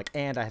backyard. I'm like,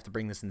 and I have to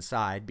bring this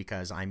inside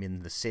because I'm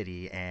in the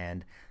city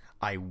and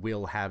I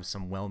will have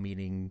some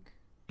well-meaning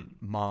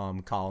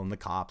mom calling the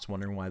cops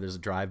wondering why there's a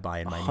drive-by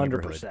in my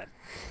neighborhood.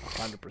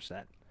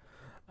 100%.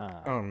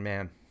 Oh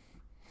man.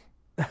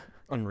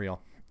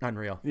 Unreal.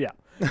 Yeah.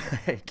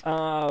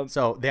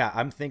 So yeah,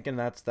 I'm thinking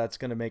that's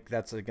gonna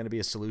be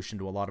a solution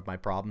to a lot of my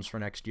problems for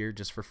next year,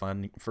 just for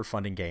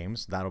funding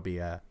games. That'll be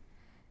a.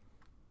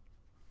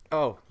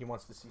 Oh, he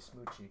wants to see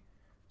Smoochie.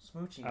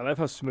 I love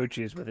how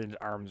Smoochie is within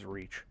arm's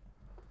reach.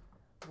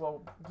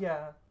 Well,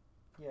 yeah,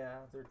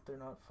 they're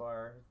not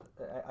far.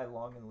 I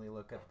longingly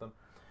look at them.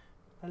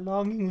 I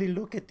longingly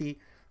look at the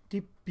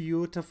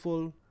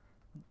beautiful,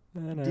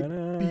 like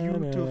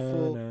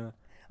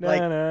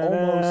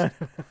almost.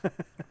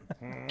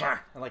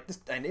 Like this,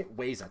 and it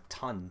weighs a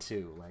ton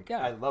too. Like Yeah,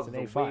 I love the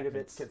A5. weight of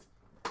it.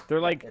 They're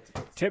like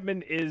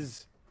Tippmann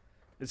is.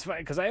 It's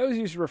funny because I always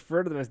used to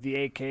refer to them as the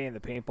AK in the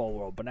paintball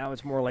world, but now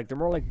it's more like they're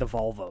more like the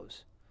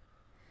Volvos.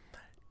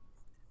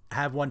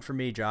 Have one for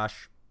me,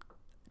 Josh.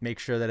 Make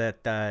sure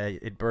that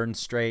it burns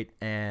straight,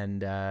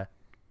 and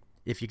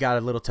if you got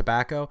a little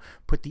tobacco,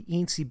 put the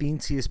eensy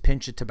beensiest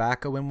pinch of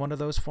tobacco in one of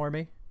those for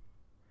me,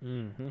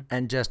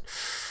 and just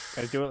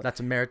gotta do it. That's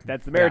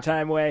the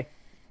maritime way.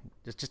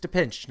 Just a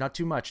pinch, not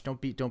too much. Don't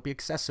be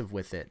excessive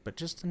with it, but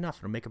just enough.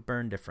 It'll make it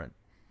burn different.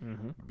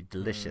 It'll be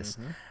delicious.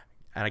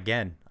 And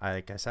again,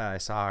 like I said, I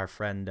saw our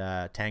friend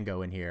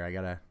Tango in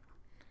here.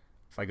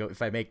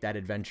 If I make that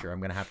adventure,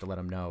 I'm gonna have to let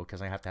him know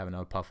because I have to have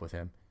another puff with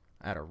him.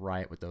 I had a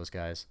riot with those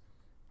guys.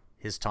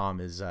 His Tom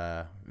is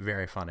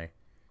very funny.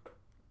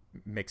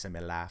 Makes me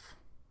laugh.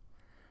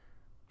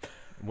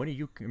 When are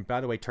you? By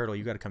the way, Turtle,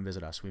 you got to come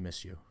visit us. We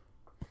miss you.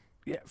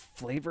 Yeah,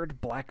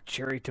 flavored black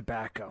cherry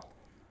tobacco.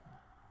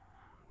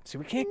 See,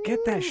 we can't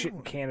get that shit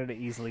in Canada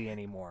easily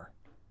anymore.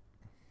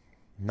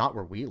 Not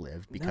where we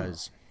live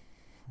because.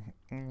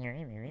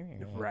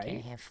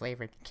 Right.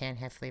 Can't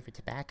have flavored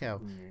tobacco.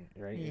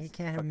 Right. You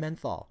can't have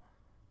menthol.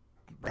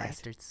 Right.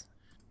 Bastards.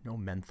 No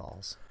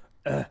menthols.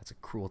 That's a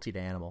cruelty to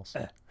animals.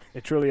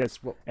 It truly is.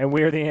 And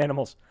we are the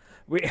animals.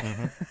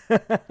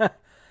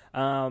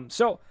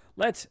 So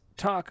let's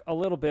talk a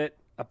little bit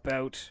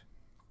about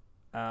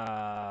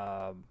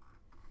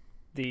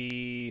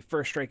the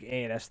First Strike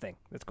ANS thing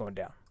that's going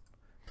down.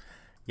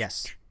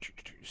 Yes.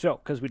 So,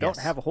 because we don't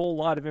have a whole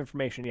lot of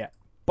information yet,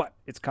 but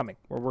it's coming.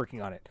 We're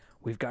working on it.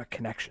 We've got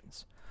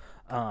connections.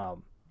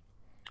 So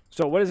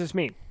what does this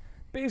mean?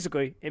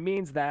 Basically, it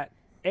means that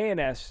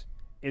ANS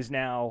is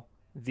now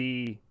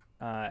the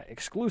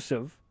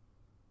exclusive,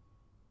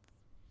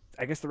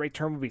 I guess the right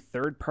term would be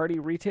third-party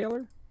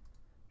retailer,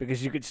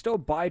 because you could still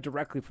buy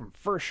directly from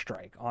First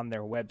Strike on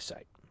their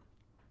website.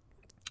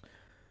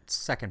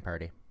 Second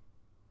party.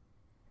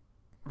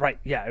 Right,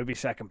 yeah, it would be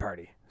second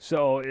party.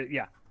 So,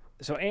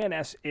 so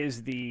ANS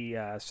is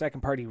the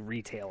second-party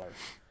retailer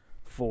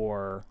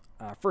for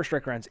First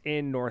Strike runs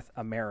in North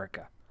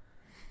America.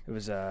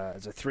 It's a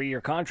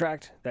 3-year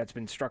contract that's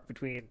been struck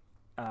between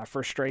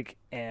First Strike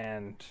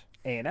and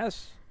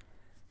A&S.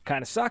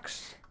 Kind of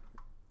sucks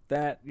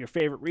that your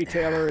favorite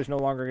retailer is no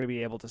longer going to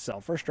be able to sell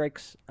First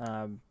Strikes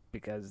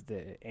because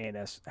the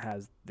A&S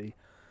has the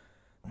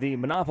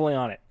monopoly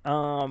on it.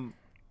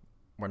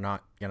 We're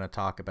not going to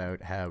talk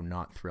about how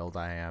not thrilled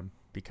I am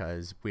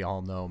because we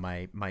all know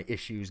my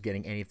issues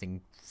getting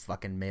anything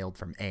fucking mailed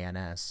from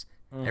A&S.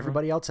 Mm-hmm.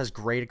 Everybody else has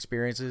great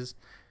experiences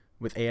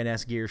with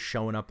A&S gear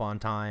showing up on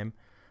time.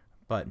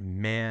 But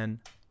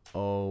man,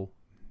 oh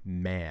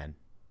man.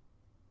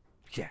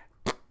 Yeah.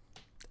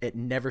 It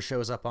never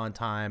shows up on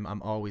time.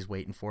 I'm always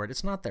waiting for it.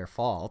 It's not their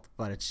fault,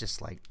 but it's just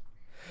like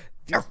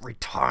every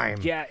time.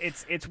 Yeah,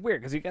 it's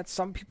weird because you got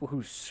some people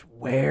who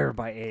swear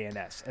by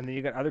A&S, and then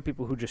you got other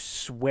people who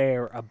just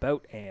swear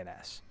about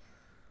A&S.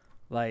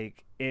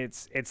 Like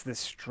it's this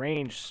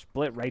strange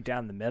split right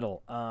down the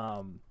middle.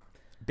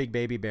 Big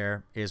Baby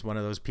Bear is one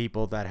of those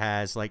people that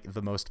has like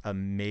the most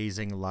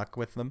amazing luck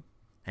with them,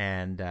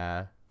 and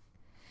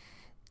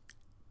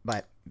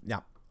but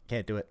no,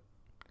 can't do it.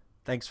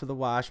 Thanks for the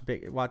watch,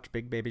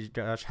 Big Baby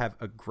Josh. Have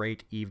a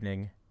great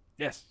evening.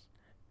 Yes.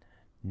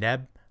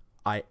 Neb,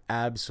 I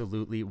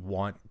absolutely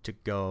want to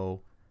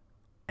go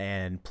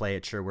and play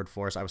at Sherwood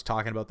Forest. I was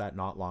talking about that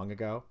not long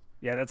ago.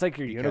 Yeah, that's like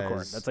your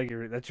unicorn.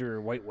 That's your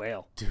white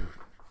whale. Dude,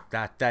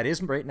 that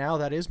is right now.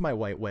 That is my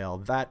white whale.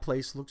 That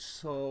place looks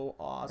so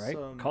awesome.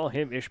 Right? Call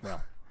him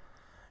Ishmael.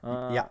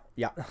 Yeah.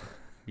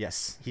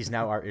 Yes, he's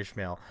now our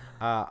Ishmael.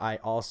 I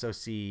also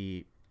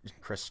see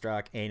Chris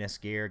Struck, Anus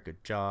Gear.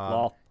 Good job.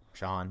 Lol.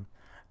 Sean.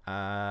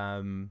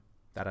 Paul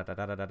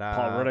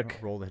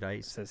Ruddick. Roll the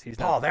dice. Says he's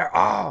Paul not there.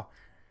 Oh,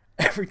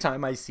 every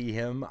time I see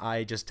him,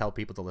 I just tell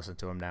people to listen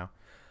to him now.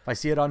 If I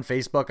see it on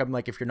Facebook, I'm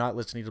like, if you're not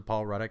listening to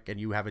Paul Ruddick and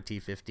you have a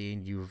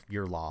T15,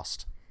 you're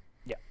lost.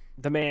 Yeah,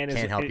 the man is.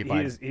 Can't help you,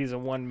 bud. He's a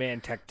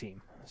one-man tech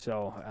team,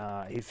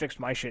 so he fixed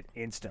my shit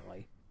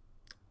instantly.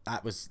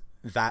 That was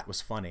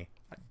funny.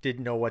 I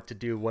didn't know what to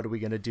do. What are we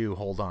going to do?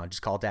 Hold on.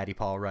 Just call Daddy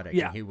Paul Ruddick,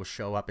 and he will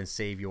show up and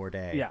save your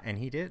day. Yeah. And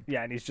he did.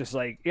 Yeah, and he's just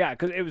like, yeah,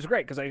 because it was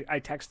great, because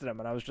I texted him,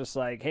 and I was just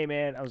like, hey,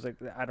 man, I was like,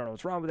 I don't know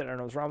what's wrong with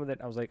it.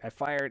 I was like, I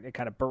fired, it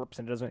kind of burps,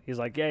 and it doesn't. He's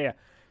like, yeah,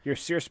 your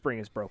sear spring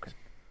is broken.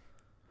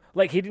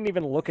 Like, he didn't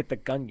even look at the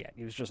gun yet.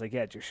 He was just like,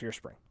 yeah, it's your sear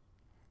spring.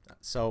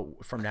 So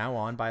from now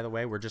on, by the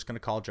way, we're just going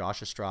to call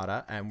Josh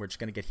Estrada, and we're just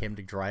going to get him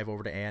to drive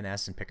over to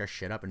A&S and pick our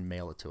shit up and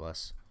mail it to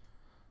us.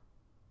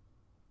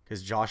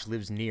 Because Josh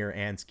lives near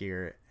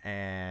Ansgear,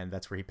 and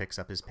that's where he picks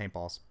up his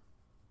paintballs.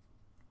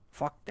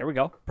 Fuck, there we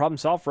go. Problem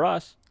solved for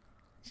us.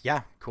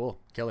 Yeah, cool.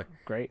 Killer.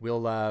 Great. We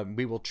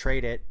will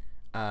trade it.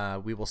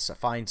 We will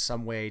find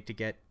some way to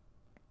get...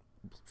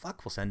 We'll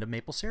send him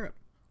maple syrup.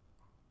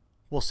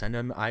 We'll send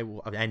him...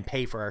 and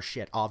pay for our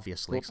shit,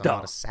 obviously, because I'm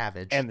not a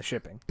savage. And the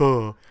shipping.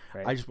 Buh.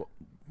 Right.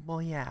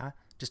 Well, yeah.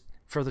 Just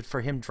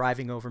for him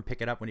driving over and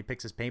pick it up when he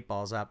picks his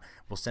paintballs up,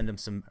 we'll send him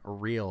some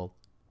real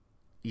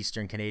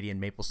Eastern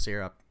Canadian maple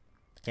syrup.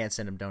 Can't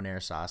send him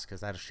Donair sauce because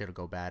that shit'll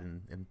go bad.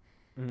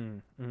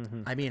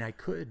 I mean, I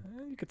could.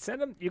 You could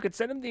send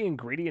him the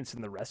ingredients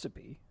in the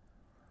recipe.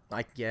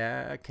 Like,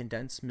 yeah,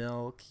 condensed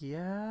milk.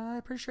 Yeah,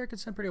 I'm pretty sure I could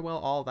send pretty well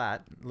all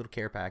that little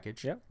care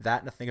package. Yep.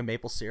 That and a thing of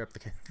maple syrup.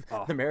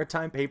 The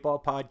Maritime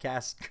Paintball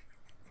Podcast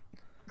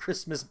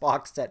Christmas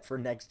box set for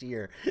next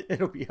year.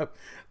 It'll be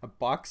a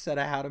box set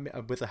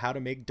of with a how to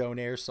make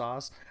Donair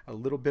sauce, a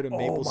little bit of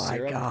maple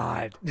syrup. Oh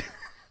my God.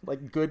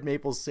 Like good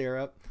maple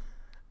syrup.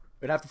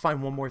 We'd have to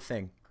find one more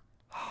thing.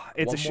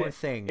 It's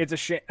a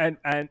shit.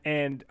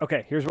 And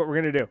okay, here's what we're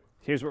gonna do.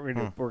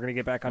 We're gonna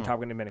get back on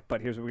topic in a minute.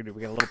 But here's what we're gonna do.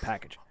 We got a little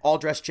package. All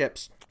dressed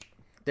chips.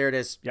 There it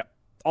is. Yep.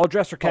 All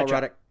dressed or ketchup.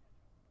 Ruddick.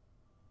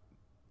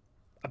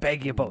 A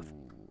baggie of both.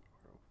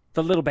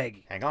 The little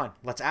baggie. Hang on.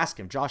 Let's ask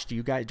him. Josh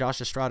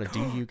Estrada,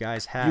 do you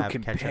guys have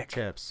ketchup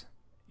chips?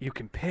 You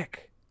can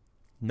pick.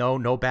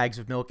 No bags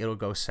of milk. It'll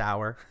go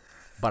sour.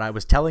 But I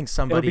was telling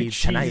somebody It'll be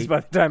tonight.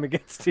 by the time it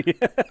gets to you.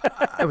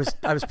 I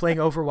was playing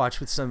Overwatch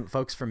with some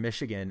folks from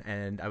Michigan,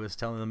 and I was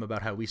telling them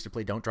about how we used to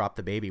play Don't Drop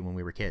the Baby when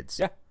we were kids.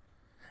 Yeah.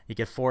 You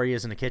get 4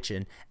 years in the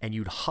kitchen, and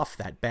you'd huff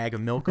that bag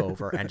of milk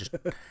over,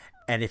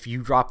 and if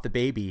you drop the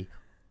baby,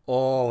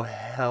 oh,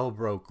 hell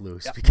broke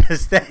loose. Yep.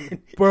 Because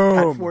then boom,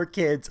 you got 4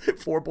 kids,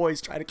 4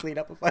 boys trying to clean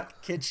up a fucking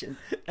kitchen,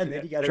 and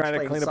then you got to trying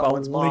to clean up a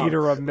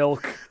liter of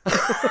milk.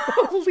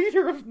 A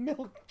liter of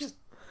milk, just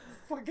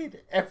fucking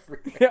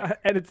everywhere. Yeah,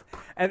 and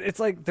it's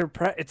like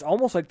it's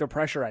almost like they're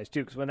pressurized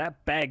too, because when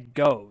that bag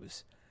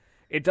goes,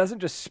 it doesn't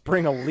just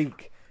spring a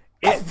leak;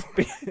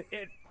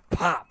 it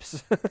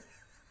pops.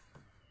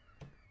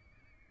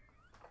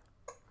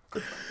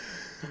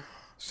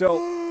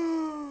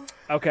 So,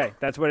 okay,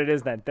 that's what it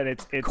is then. Then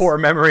it's core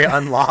memory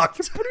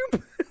unlocked.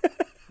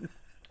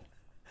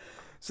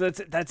 So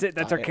that's it.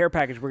 That's our care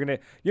package. We're gonna.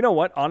 You know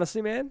what?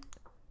 Honestly, man,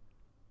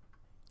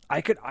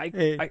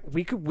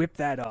 we could whip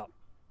that up.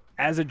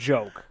 As a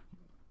joke,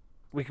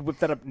 we could whip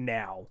that up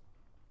now,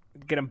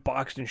 get them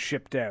boxed and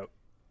shipped out.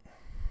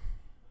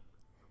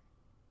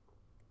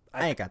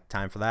 I ain't got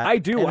time for that. I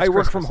do. I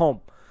work from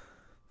home.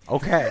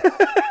 Okay.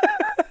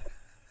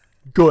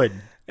 Good.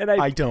 And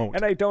I don't.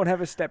 And I don't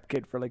have a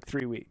stepkid for like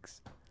 3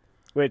 weeks,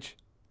 which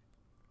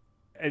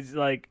is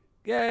like,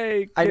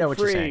 yay, I know kid what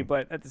you're free. saying.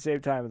 But at the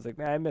same time, it's like,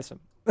 man, I miss him.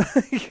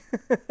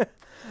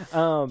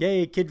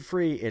 Yay, kid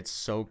free. It's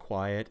so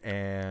quiet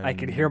and I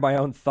can hear my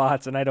own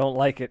thoughts, and I don't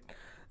like it.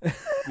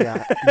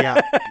 Yeah.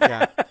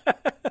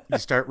 You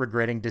start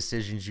regretting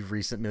decisions you've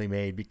recently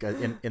made because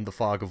in the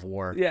fog of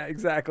war. Yeah,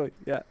 exactly.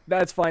 Yeah,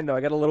 that's fine though.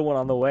 I got a little one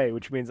on the way,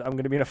 which means I'm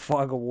going to be in a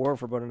fog of war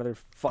for about another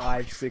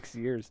 5-6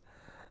 years.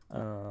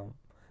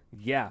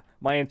 Yeah,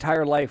 my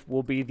entire life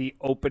will be the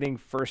opening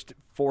first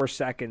 4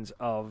 seconds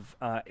of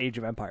Age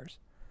of Empires.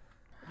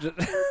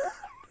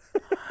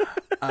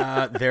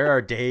 There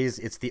are days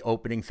it's the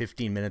opening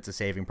 15 minutes of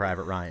Saving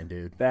Private Ryan,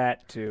 dude.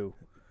 That too.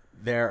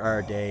 There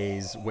are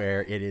days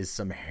where it is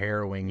some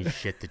harrowing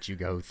shit that you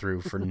go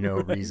through for no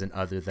reason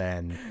other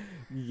than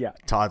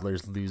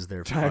toddlers lose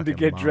their time to fucking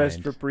get mind.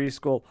 dressed for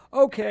preschool.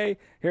 Okay,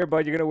 here,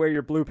 bud, you're gonna wear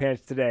your blue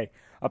pants today.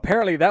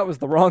 Apparently, that was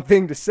the wrong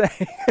thing to say.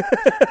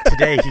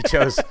 Today he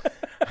chose.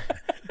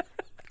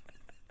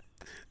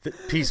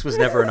 Peace was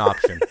never an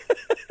option.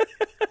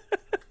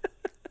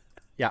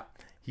 Yeah,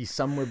 he's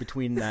somewhere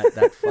between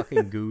that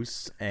fucking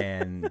goose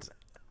and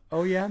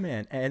oh yeah,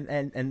 man,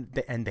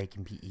 and they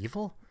can be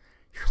evil.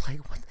 You're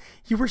like, what?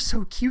 You were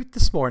so cute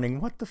this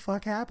morning. What the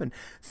fuck happened?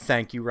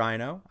 Thank you,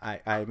 Rhino.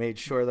 I made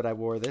sure that I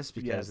wore this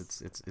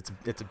because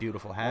it's a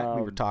beautiful hat.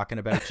 We were talking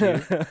about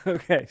you.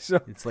 Okay,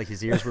 so it's like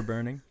his ears were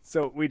burning.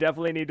 So we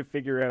definitely need to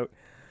figure out.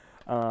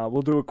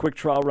 We'll do a quick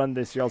trial run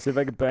this year. I'll see if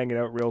I can bang it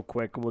out real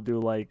quick, and we'll do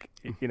like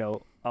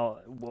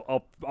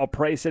I'll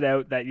price it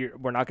out that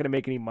we're not going to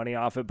make any money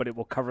off it, but it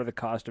will cover the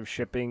cost of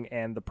shipping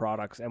and the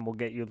products, and we'll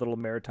get you a little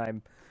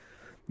maritime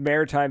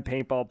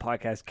paintball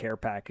podcast care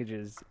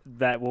packages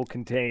that will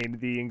contain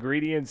the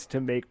ingredients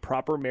to make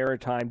proper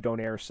maritime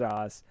donair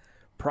sauce,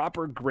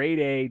 proper grade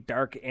A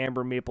dark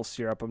amber maple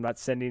syrup. I'm not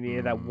sending any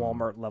of that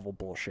Walmart level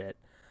bullshit.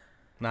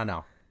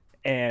 No.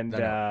 And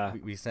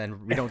we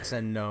don't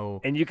send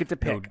no. And you get to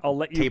pick. I'll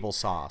let you table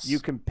sauce. You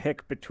can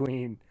pick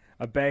between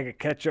a bag of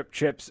ketchup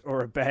chips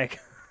or a bag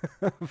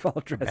of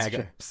all dressed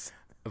chips.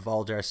 Of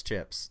all dressed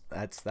chips.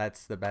 That's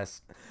the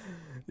best.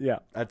 Yeah.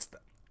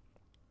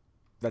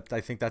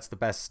 I think that's the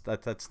best.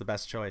 That's the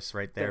best choice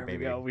right there,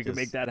 baby. Go. We can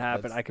make that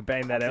happen. I can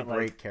bang that out.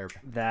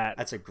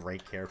 That's a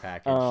great care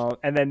package.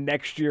 And then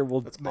next year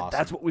That's awesome.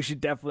 That's what we should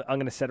definitely. I'm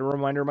gonna set a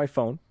reminder on my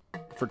phone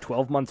for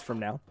 12 months from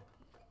now.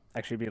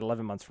 Actually, it'd be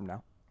 11 months from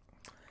now.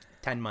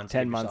 10 months.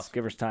 10 months.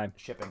 Give us time.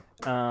 Shipping.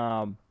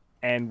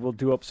 And we'll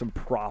do up some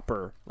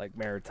proper like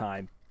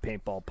maritime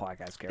paintball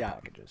podcast care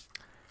packages.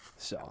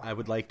 So I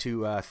would like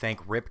to thank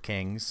Rip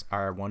Kings,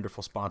 our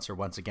wonderful sponsor,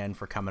 once again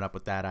for coming up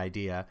with that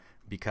idea.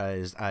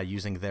 Because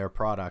using their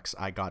products,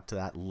 I got to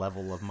that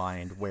level of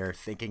mind where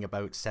thinking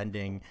about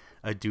sending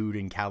a dude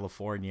in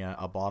California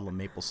a bottle of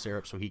maple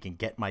syrup so he can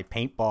get my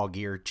paintball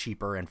gear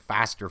cheaper and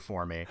faster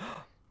for me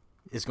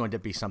is going to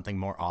be something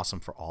more awesome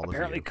for all of you.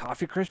 Apparently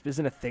Coffee Crisp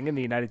isn't a thing in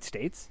the United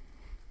States.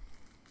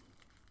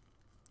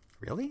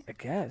 Really? I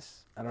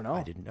guess. I don't know.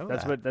 I didn't know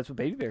that's what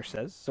Baby Bear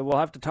says. So we'll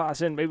have to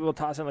toss in. Maybe we'll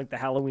toss in like the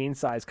Halloween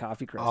size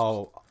Coffee Crisps.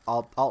 Oh,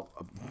 I'll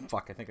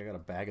fuck. I think I got a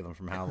bag of them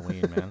from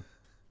Halloween, man.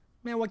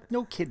 Man, like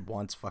no kid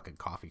wants fucking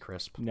Coffee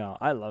Crisp. No,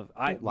 I love.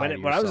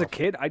 When I was a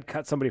kid, I'd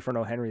cut somebody for an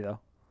O. Henry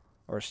though,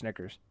 or a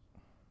Snickers.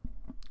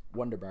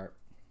 Wonder Bar.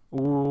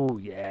 Ooh,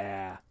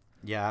 yeah.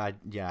 Yeah.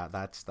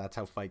 That's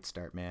how fights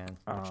start, man.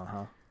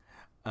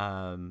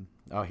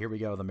 Oh, here we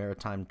go. The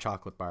Maritime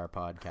Chocolate Bar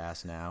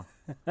podcast now.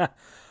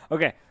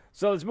 Okay,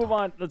 so let's move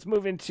on. Let's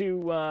move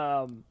into.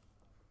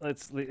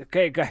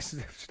 Okay,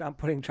 guys, stop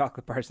putting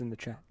chocolate bars in the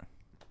chat.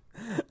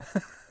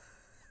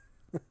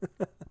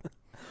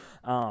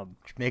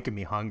 It's making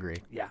me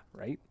hungry. Yeah,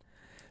 right.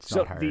 It's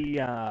not hard. The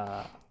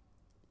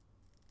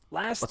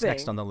last What's thing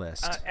next on the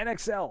list?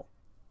 NXL.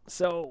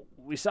 So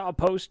we saw a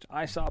post.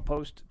 I saw a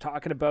post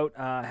talking about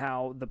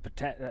how the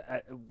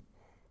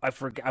I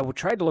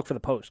tried to look for the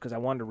post because I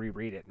wanted to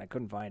reread it and I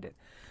couldn't find it.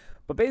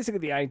 But basically,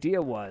 the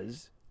idea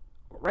was,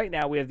 right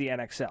now we have the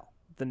NXL,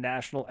 the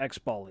National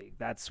X-Ball League.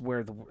 That's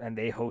where and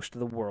they host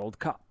the World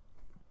Cup.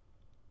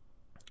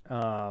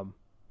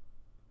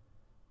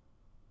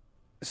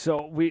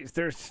 So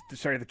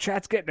the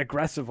chat's getting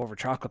aggressive over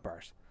chocolate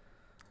bars.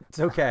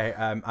 It's okay.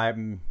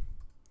 I'm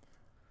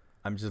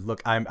just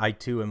I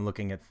too am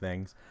looking at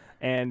things.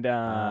 And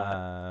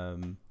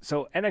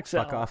so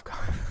NXL. Fuck off.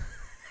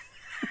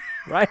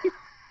 Right?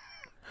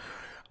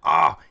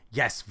 Oh,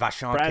 yes,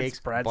 Vachon cakes,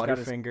 Brad's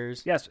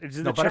Butterfingers. Yes,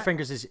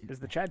 Butterfingers is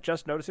the chat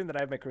just noticing that I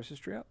have my Christmas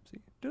tree up? See?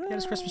 You had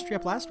his Christmas tree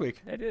up last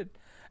week. I did.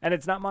 And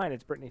it's not mine,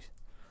 it's Brittany's.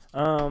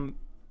 I'm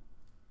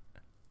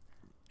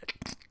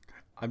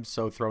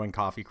so throwing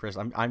coffee crisp.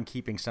 I'm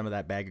keeping some of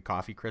that bag of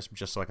coffee crisp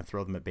just so I can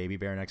throw them at Baby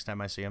Bear next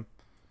time I see him.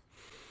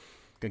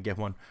 Gonna get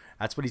one.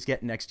 That's what he's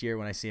getting next year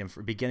when I see him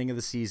for beginning of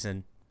the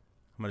season.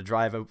 I'm gonna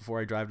drive out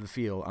before I drive to the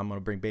field. I'm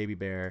gonna bring Baby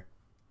Bear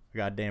a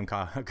goddamn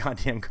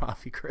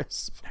coffee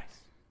crisp. Nice.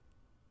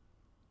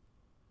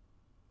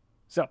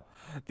 So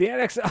the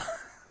NXL.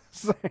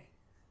 Sorry.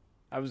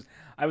 I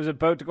was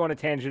about to go on a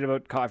tangent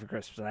about coffee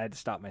crisps, and I had to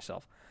stop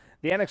myself.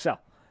 The NXL,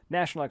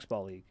 National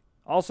X-Ball League,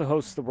 also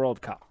hosts the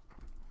World Cup.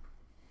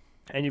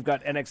 And you've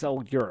got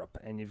NXL Europe,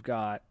 and you've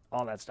got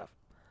all that stuff.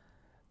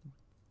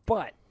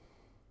 But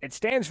it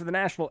stands for the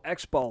National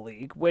X-Ball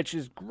League, which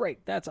is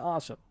great. That's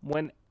awesome.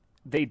 When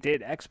they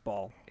did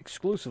X-Ball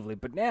exclusively,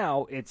 but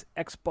now it's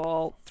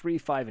X-Ball 3,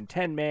 5, and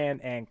 10-man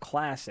and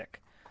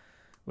Classic,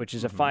 which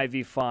is a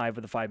 5v5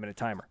 with a 5-minute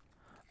timer.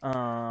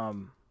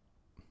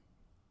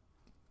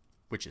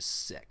 Which is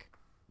sick.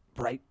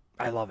 Right.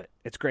 I love it.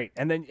 It's great.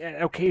 And then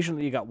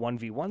occasionally you got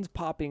 1v1s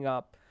popping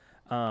up.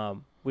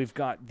 We've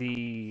got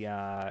the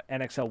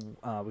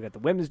NXL. We got the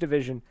women's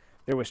division.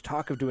 There was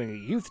talk of doing a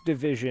youth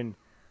division.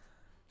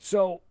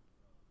 So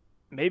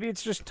maybe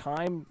it's just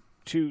time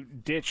to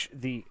ditch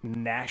the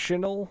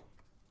national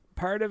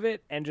part of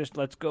it and just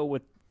let's go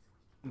with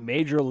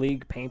Major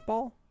League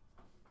Paintball.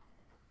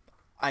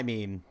 I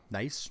mean,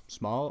 nice,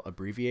 small,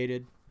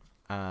 abbreviated.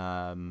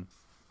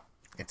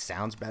 It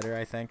sounds better,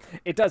 I think.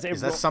 It does.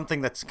 Is that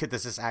something that's?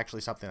 Is this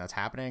actually something that's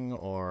happening,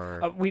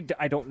 or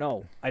I don't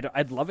know.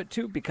 I'd love it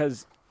to,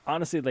 because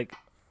honestly, like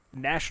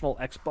National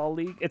X-Ball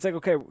League, it's like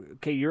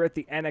okay, you're at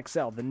the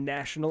NXL, the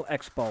National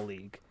X-Ball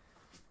League.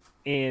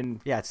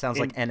 It sounds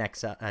like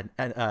NXL,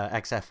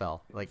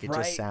 XFL. Like it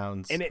right? just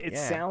sounds, and it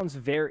sounds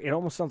it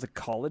almost sounds like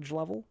college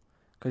level,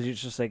 because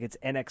it's just like it's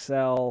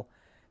NXL,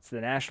 it's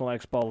the National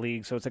X-Ball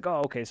League, so it's like,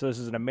 oh, okay, so this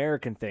is an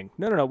American thing.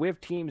 No, we have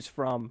teams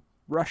from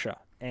Russia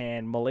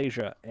and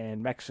Malaysia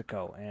and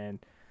Mexico and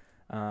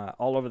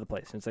all over the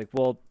place. And it's like,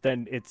 well,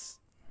 then it's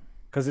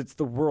because it's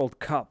the World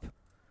Cup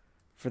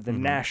for the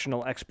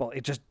National X-Ball.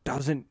 It just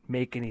doesn't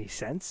make any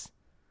sense,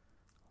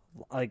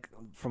 like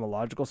from a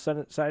logical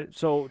side.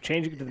 So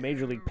changing it to the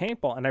Major League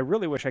Paintball, and I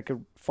really wish I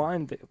could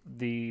find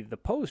the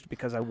post,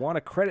 because I want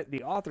to credit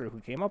the author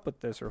who came up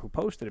with this or who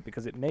posted it,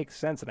 because it makes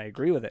sense and I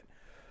agree with it.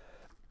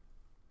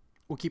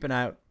 We'll keep an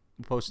eye out.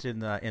 We'll post it in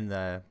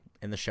the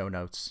show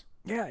notes.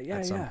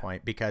 At some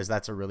point, because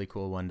that's a really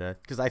cool one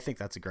because I think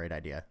that's a great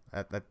idea.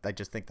 I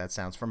just think that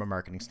sounds, from a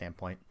marketing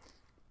standpoint,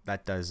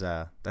 that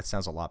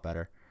sounds a lot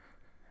better.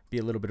 Be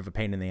a little bit of a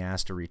pain in the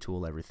ass to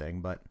retool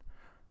everything, but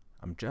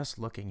I'm just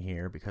looking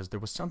here because there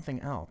was something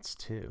else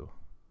too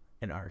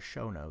in our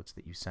show notes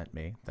that you sent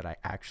me that I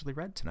actually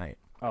read tonight.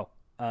 Oh,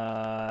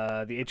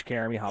 the HK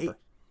Army Hopper.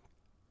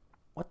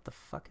 What the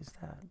fuck is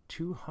that?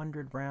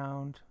 200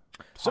 round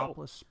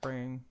topless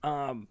spring.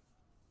 Hold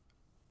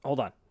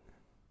on.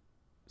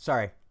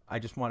 Sorry, I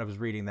was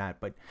reading that,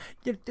 but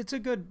it's a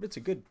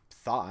good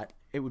thought.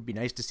 It would be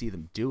nice to see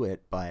them do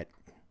it, but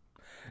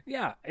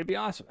yeah, it'd be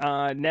awesome.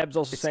 Neb's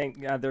also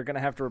saying they're gonna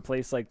have to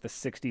replace like the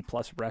 60+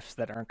 refs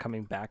that aren't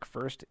coming back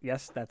first.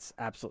 Yes, that's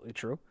absolutely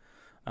true.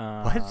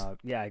 What?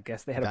 Yeah, I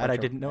guess they had I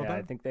didn't know about.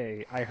 I think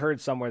I heard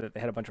somewhere that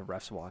they had a bunch of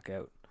refs walk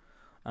out,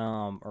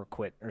 or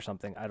quit or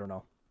something. I don't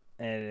know.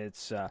 And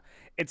it's a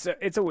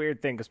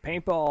weird thing because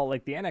paintball,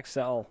 like the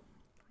NXL,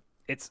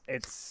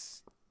 it's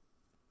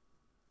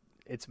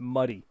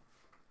muddy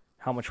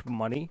how much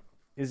money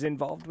is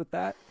involved with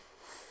that.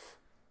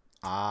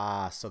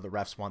 So the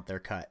refs want their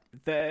cut.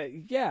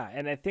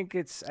 And I think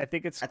it's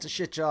that's a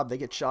shit job. They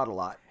get shot a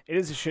lot. It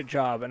is a shit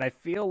job, and I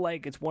feel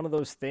like it's one of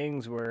those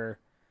things where,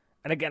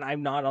 and again,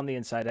 I'm not on the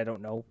inside, I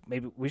don't know.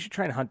 Maybe we should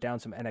try and hunt down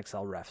some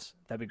NXL refs.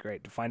 That'd be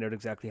great to find out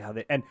exactly how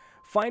they, and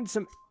find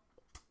some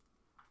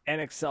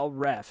NXL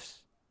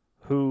refs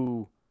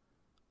who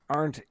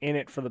aren't in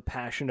it for the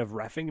passion of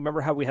reffing. Remember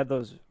how we had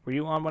those? Were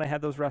you on when I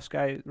had those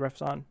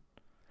refs on?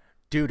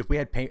 Dude,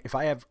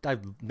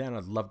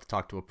 I'd love to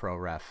talk to a pro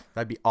ref.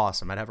 That'd be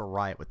awesome. I'd have a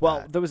riot with that.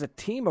 Well, there was a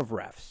team of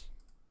refs.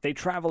 They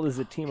traveled as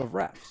a team of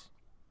refs.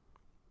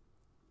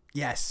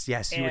 Yes.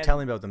 You were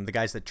telling me about them, the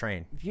guys that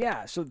train.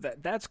 Yeah, so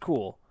that's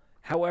cool.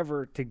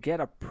 However, to get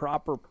a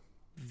proper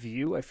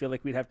view, I feel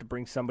like we'd have to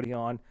bring somebody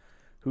on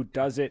who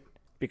does it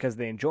because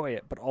they enjoy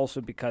it, but also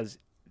because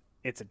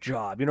it's a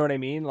job. You know what I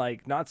mean?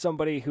 Like, not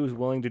somebody who's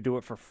willing to do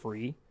it for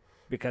free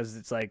because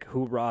it's like,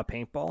 hoorah,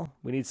 paintball.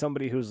 We need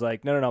somebody who's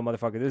like, no,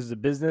 motherfucker, this is a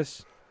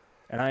business,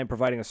 and I am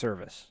providing a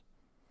service,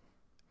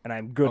 and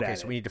I'm good at it. Okay,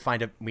 so we need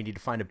to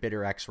find a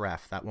bitter ex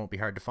ref. That won't be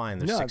hard to find.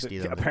 There's 60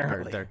 of them.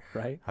 Apparently,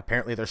 right?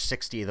 Apparently, there's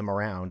 60 of them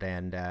around,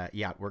 and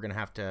we're gonna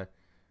have to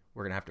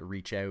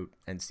reach out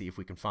and see if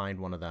we can find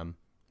one of them,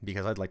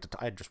 because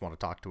I just want to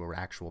talk to an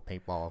actual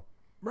paintball.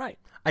 Right.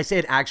 I say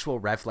an actual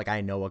ref, like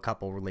I know a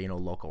couple,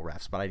 local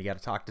refs, but I got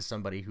to talk to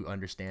somebody who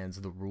understands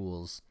the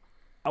rules.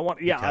 I want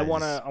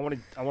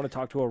to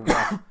talk to a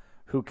ref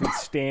who can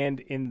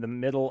stand in the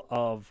middle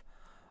of,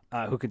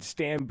 who can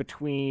stand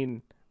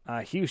between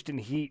Houston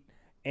Heat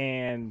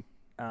and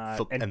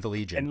the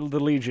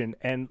Legion,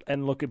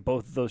 and look at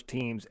both of those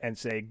teams and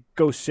say,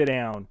 "Go sit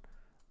down.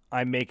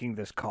 I'm making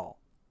this call."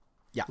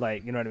 Yeah,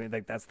 like, you know what I mean.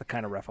 Like, that's the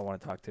kind of ref I want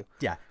to talk to.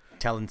 Yeah,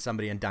 telling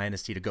somebody in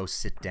Dynasty to go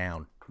sit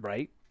down.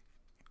 Right.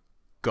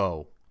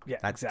 Go. Yeah,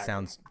 that exactly.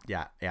 sounds.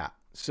 Yeah.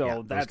 So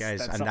yeah, those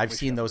guys, and I've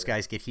seen those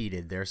guys get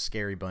heated. They're a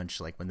scary bunch.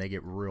 Like when they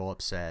get real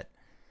upset,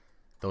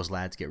 those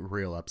lads get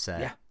real upset.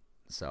 Yeah.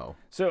 So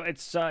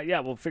it's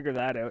we'll figure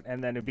that out,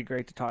 and then it'd be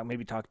great to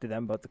talk to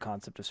them about the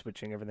concept of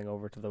switching everything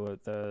over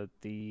to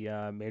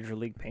the Major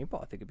League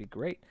Paintball. I think it'd be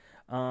great.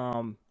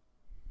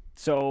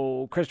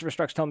 So Christopher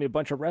Struck's telling me a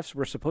bunch of refs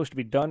were supposed to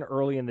be done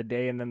early in the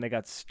day, and then they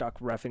got stuck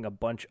reffing a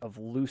bunch of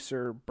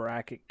looser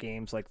bracket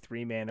games like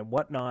 3-man and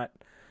whatnot.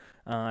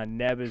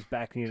 Neb is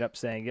backing it up,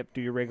 saying, "Yep,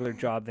 do your regular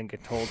job, then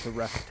get told to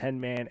ref a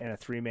 10-man and a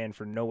 3-man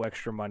for no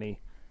extra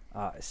money.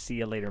 See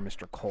you later,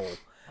 Mr. Cole."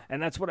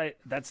 And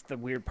that's the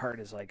weird part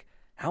is like,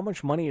 how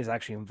much money is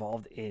actually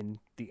involved in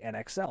the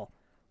NXL?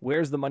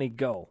 Where's the money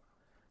go?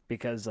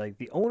 Because like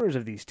the owners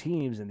of these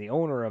teams and the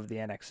owner of the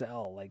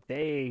NXL, like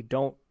they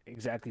don't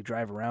exactly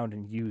drive around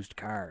in used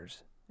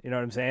cars. You know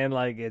what I'm saying?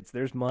 Like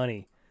there's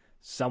money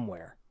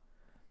somewhere.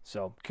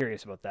 So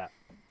curious about that.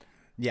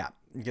 Yeah,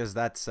 because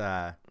that's if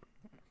I'm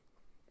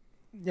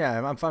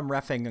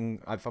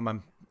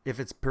reffing, if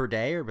it's per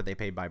day, or were they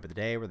paid by the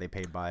day, or were they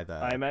paid by the?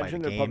 I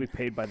imagine they're probably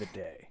paid by the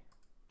day,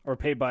 or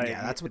paid by.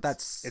 Yeah,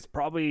 It's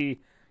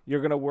probably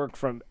you're gonna work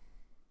from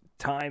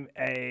time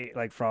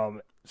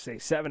from say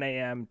 7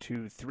 a.m.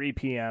 to 3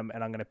 p.m.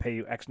 and I'm gonna pay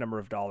you X number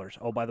of dollars.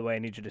 Oh, by the way, I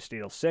need you to stay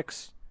till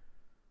 6.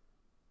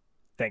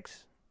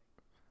 Thanks.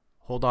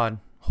 Hold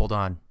on.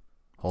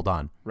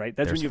 Right,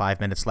 there's 5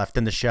 minutes left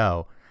in the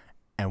show,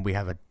 and we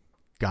have a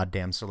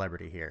goddamn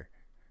celebrity here.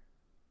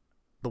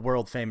 The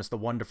world famous, the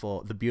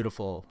wonderful, the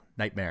beautiful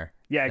Nightmare.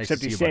 Yeah, nice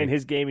except he's saying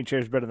his gaming chair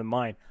is better than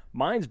mine.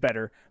 Mine's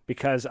better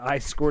because I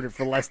scored it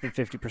for less than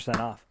 50%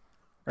 off,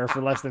 or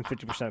for less than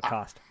 50%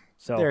 cost.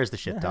 So there's the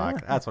shit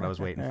talk. That's what I was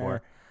waiting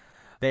for.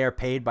 They are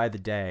paid by the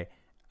day.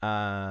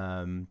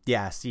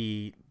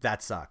 See,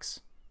 that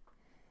sucks.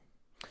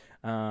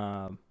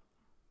 Yeah,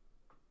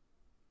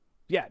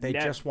 they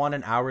just want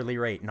an hourly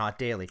rate, not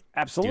daily.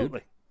 Absolutely.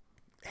 Dude,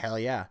 hell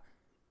yeah.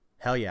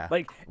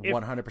 Like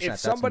 100%.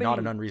 That's not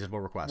an unreasonable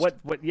request.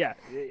 What? Yeah.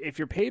 If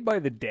you're paid by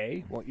the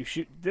day, well, you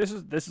should. This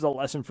is a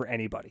lesson for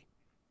anybody.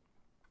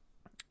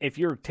 If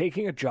you're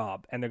taking a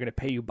job and they're going to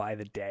pay you by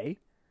the day,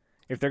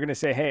 if they're going to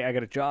say, "Hey, I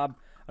got a job,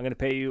 I'm going to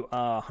pay you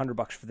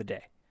 $100 for the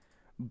day,"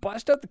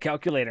 bust out the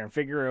calculator and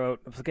figure out.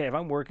 Okay, if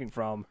I'm working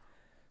from,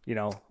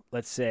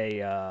 let's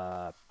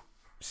say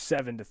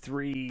 7 to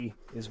 3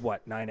 is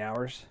what, 9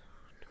 hours,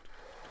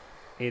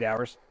 8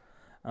 hours,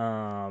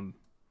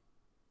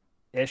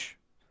 ish.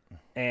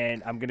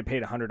 And I'm getting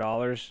paid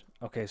 $100.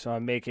 Okay, so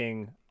I'm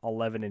making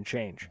 11 and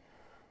change.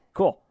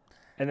 Cool.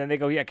 And then they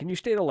go, "Yeah, can you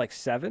stay till like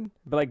 7?"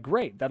 But like,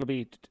 great, that'll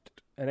be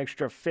an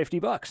extra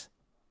 $50.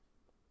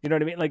 You know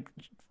what I mean? Like,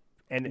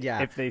 and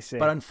yeah, if they say,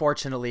 but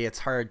unfortunately, it's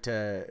hard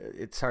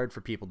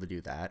for people to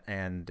do that,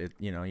 and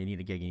you need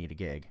a gig, you need a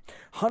gig.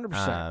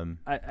 100%.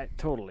 I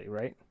totally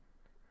right.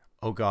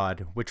 Oh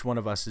God, which one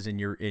of us is in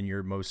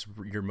your most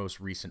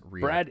recent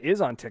reel? Brad is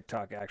on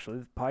TikTok. Actually,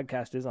 the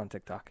podcast is on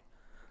TikTok.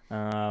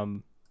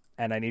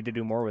 And I need to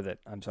do more with it.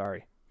 I'm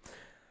sorry.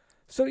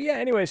 So yeah,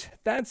 anyways,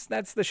 that's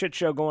the shit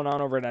show going on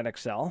over at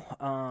NXL.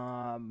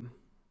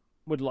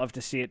 Would love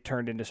to see it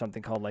turned into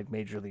something called like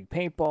Major League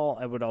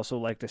Paintball. I would also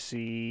like to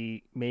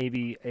see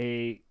maybe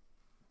a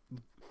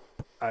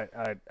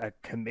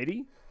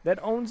committee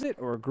that owns it,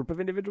 or a group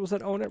of individuals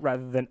that own it,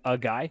 rather than a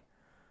guy.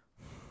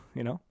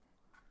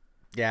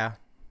 Yeah.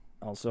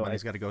 Also,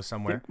 money's got to go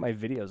somewhere. I think my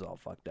video's all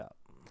fucked up.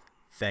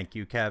 Thank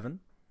you, Kevin.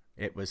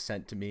 It was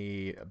sent to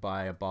me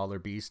by a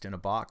baller beast in a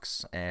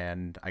box,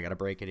 and I got to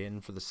break it in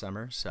for the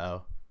summer,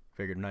 so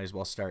figured might as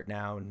well start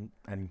now.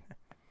 And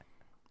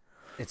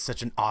it's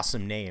such an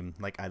awesome name.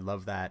 Like, I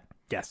love that.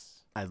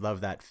 Yes. I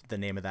love the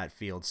name of that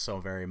field so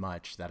very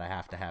much that I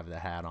have to have the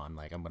hat on.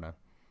 Like, I'm gonna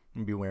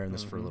be wearing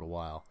this for a little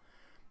while.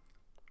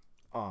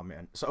 Oh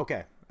man. So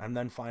okay, and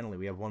then finally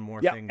we have one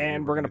more thing. Yeah,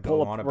 and we're gonna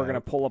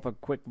pull up a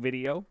quick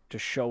video to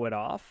show it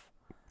off.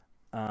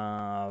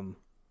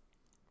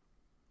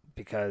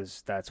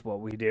 Because that's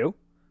what we do.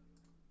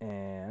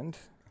 And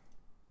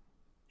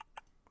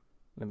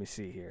let me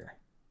see here.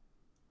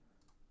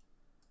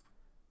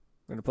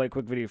 I'm going to play a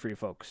quick video for you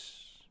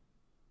folks.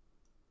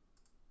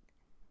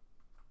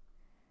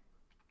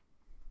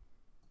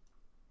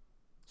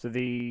 So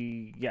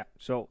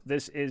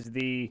this is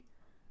the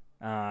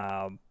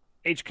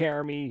HK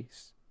Army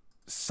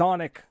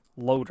Sonic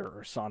Loader,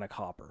 or Sonic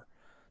Hopper.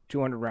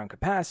 200 round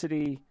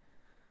capacity.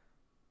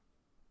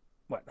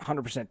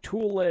 100%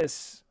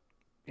 toolless.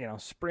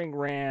 Spring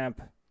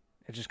ramp.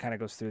 It just kind of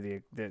goes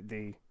through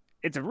the.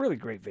 It's a really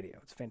great video.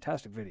 It's a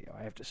fantastic video,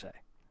 I have to say.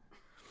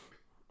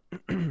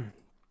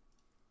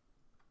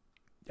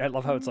 I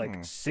love how it's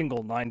like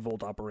single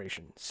 9-volt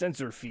operation,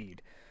 sensor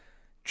feed,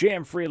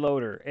 jam free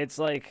loader. It's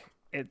like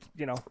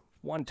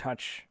one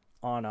touch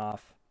on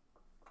off.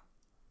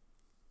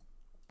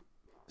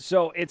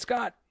 So it's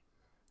got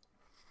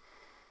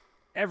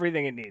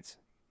everything it needs,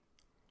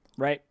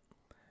 right?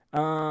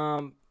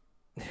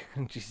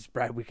 Jesus,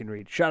 Brad, we can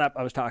read. Shut up,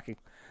 I was talking.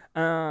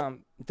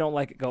 Don't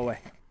like it, go away.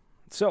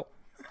 So,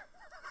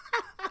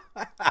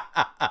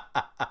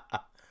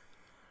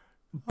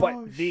 but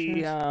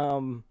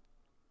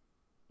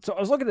so I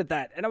was looking at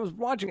that, and I was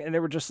watching it, and they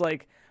were just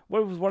like,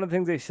 what was one of the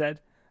things they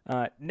said?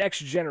 Next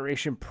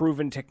generation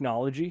proven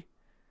technology.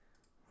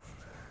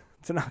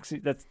 It's an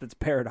that's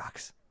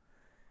paradox.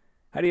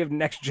 How do you have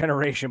next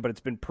generation, but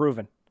it's been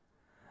proven?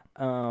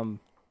 And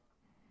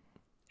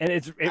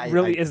it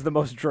really is the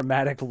most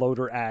dramatic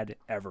loader ad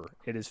ever.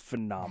 It is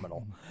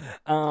phenomenal.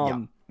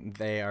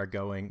 They are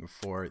going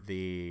for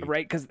the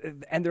right,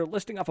 and they're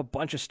listing off a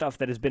bunch of stuff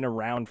that has been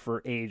around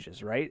for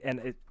ages, right?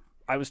 And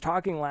I was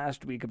talking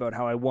last week about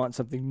how I want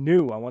something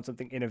new, I want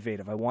something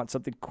innovative, I want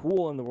something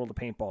cool in the world of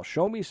paintball.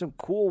 Show me some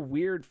cool,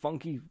 weird,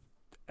 funky,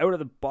 out of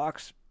the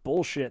box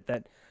bullshit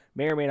that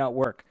may or may not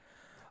work.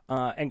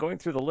 And going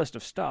through the list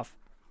of stuff,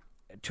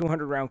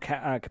 200 round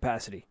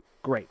capacity,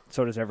 great.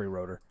 So does every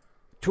rotor.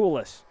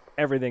 Toolless,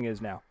 everything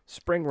is now.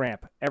 Spring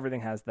ramp,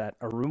 everything has that.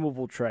 A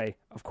removable tray,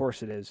 of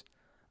course it is.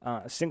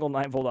 A single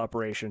 9-volt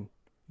operation,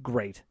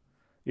 great.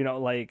 You know,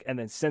 like, and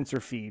then sensor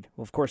feed,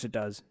 well, of course it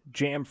does.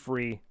 Jam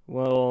free,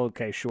 well,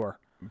 okay, sure.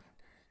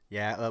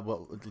 Yeah,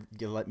 well,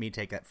 you let me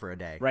take that for a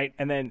day. Right,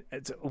 and then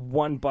it's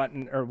one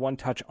button or one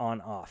touch on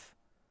off.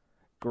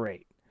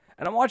 Great.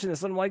 And I'm watching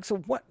this and I'm like, so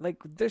what? Like,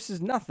 this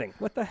is nothing.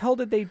 What the hell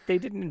did they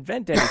didn't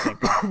invent anything.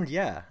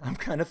 Yeah, I'm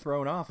kind of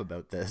thrown off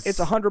about this. It's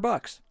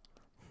 $100.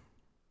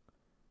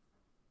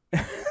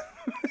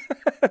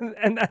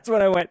 And that's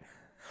when I went,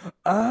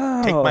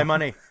 oh. Take my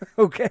money.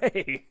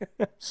 Okay.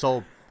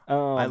 Sold.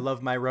 I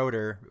love my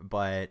rotor,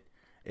 but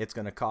it's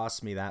going to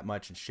cost me that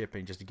much in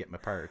shipping just to get my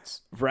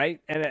parts. Right?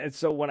 And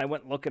so when I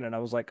went looking and I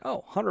was like,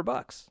 oh,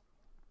 $100.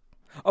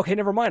 Okay,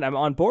 never mind. I'm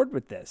on board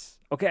with this.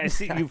 Okay, I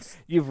see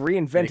you've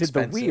reinvented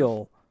the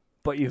wheel,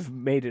 but you've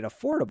made it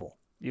affordable.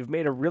 You've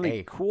made a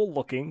really cool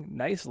looking,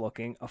 nice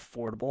looking,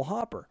 affordable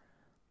hopper.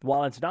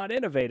 While it's not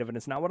innovative and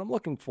it's not what I'm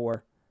looking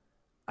for,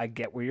 I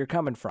get where you're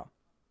coming from.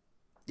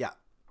 Yeah.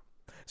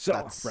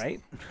 So, right?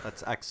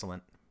 That's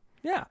excellent.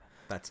 Yeah.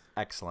 That's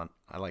excellent.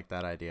 I like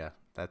that idea.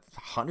 That's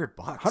 $100.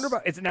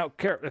 $100. It's now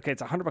okay.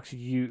 It's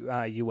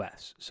 $100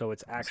 US. So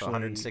it's actually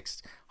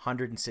 $160,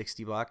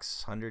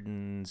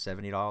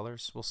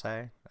 $170. We'll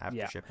say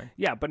after shipping.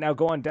 Yeah, but now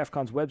go on DEF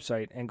CON's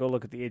website and go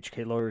look at the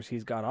HK loaders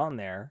he's got on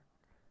there.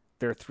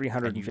 They're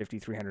 $350,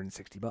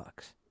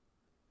 $360.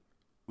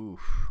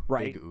 Oof.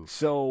 Right. Big oof.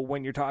 So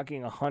when you're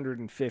talking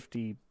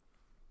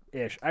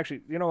 150-ish,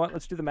 actually, you know what?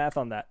 Let's do the math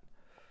on that.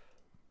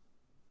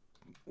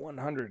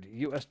 $100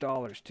 US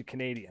to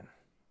Canadian.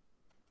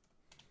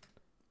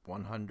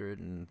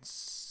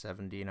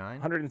 179.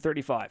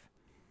 135.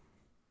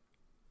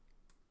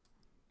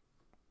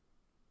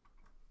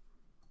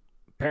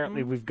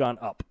 Apparently, we've gone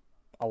up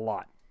a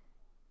lot.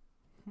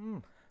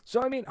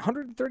 So I mean,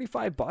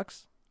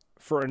 $135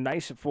 for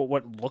for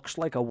what looks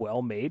like a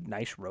well-made,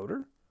 nice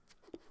rotor.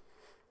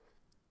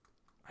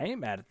 I ain't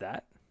mad at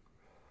that.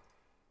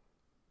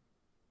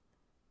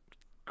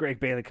 Greg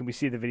Bailey, can we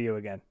see the video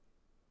again?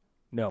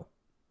 No.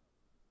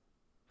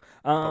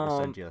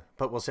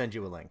 But we'll send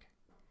you a link.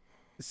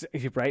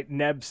 Right?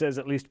 Neb says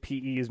at least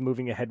PE is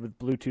moving ahead with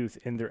Bluetooth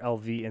in their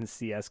LV and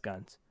CS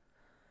guns.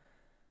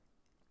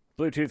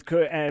 Bluetooth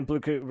could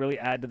really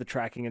add to the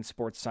tracking and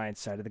sports science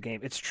side of the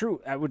game. It's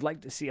true. I would like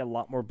to see a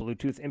lot more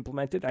Bluetooth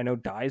implemented. I know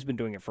Dye's been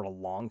doing it for a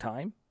long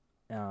time.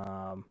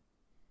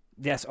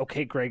 Yes,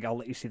 okay, Greg, I'll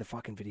let you see the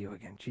fucking video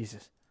again.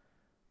 Jesus.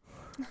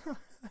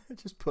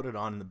 Just put it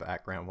on in the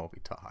background while we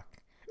talk.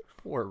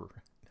 Poor.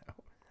 No.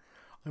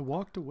 I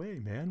walked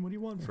away, man. What do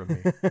you want from me?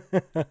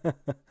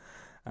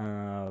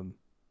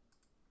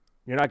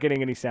 You're not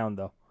getting any sound,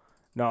 though.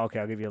 No, okay,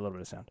 I'll give you a little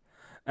bit of sound.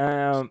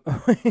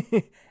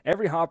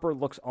 Every hopper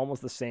looks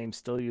almost the same.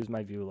 Still use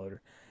my view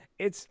loader.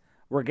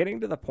 We're getting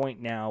to the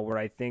point now where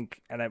I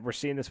think, and we're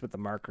seeing this with the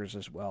markers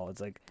as well. It's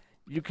like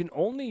you can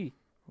only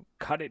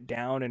cut it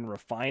down and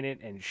refine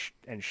it and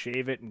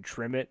shave it and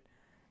trim it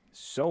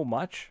so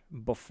much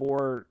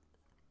before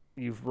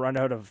you've run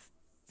out of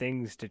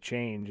things to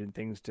change and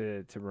things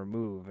to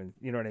remove. And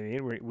you know what I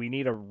mean? We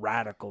need a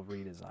radical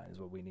redesign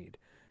is what we need.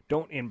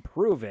 Don't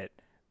improve it.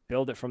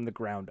 Build it from the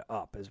ground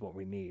up is what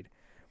we need.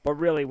 But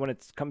really, when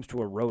it comes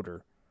to a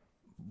rotor,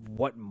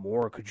 what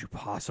more could you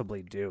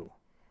possibly do?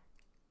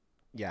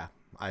 Yeah,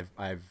 I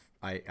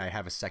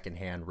have a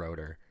secondhand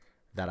rotor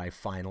that I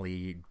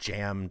finally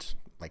jammed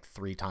like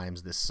 3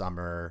 times this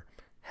summer.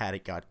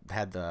 Had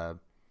the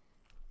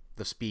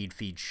speed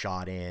feed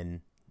shot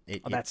in.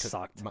 That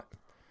sucked.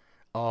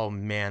 Oh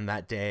man,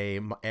 that day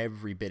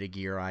every bit of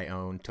gear I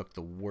owned took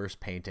the worst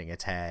painting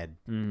it's had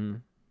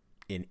in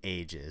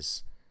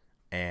ages.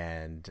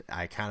 And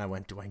I kind of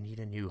went, do I need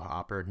a new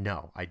hopper?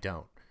 No, I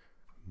don't.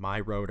 My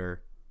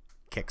rotor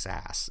kicks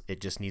ass.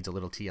 It just needs a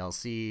little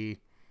TLC,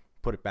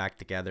 put it back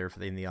together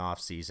in the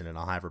off season, and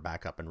I'll have her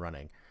back up and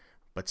running.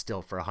 But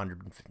still for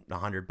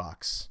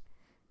 $100.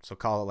 So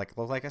call it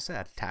like I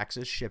said,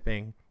 taxes,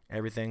 shipping,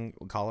 everything.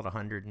 We'll call it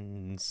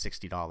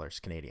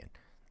 $160 Canadian.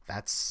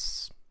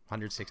 That's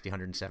 $160,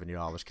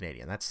 $170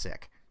 Canadian. That's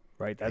sick.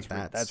 Right.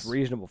 That's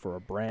reasonable for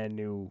a brand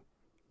new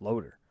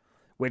loader.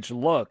 Which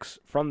looks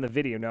from the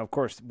video. Now, of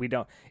course,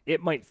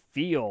 it might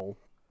feel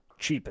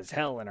cheap as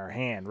hell in our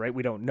hand, right?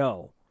 We don't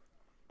know.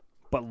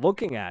 But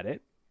looking at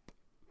it,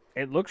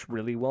 it looks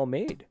really well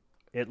made.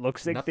 It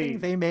looks like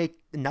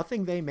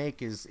nothing they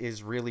make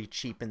is really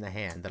cheap in the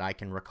hand that I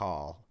can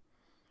recall.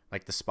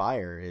 Like the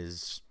Spire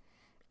is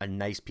a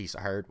nice piece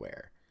of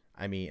hardware.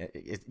 I mean,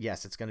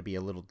 yes, it's going to be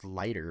a little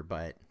lighter,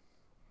 but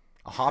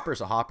a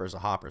hopper's a hopper's a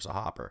hopper's a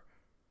hopper.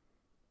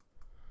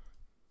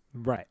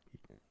 Right.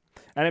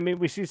 And I mean,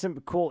 we see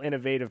some cool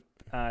innovative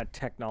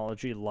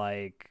technology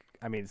like,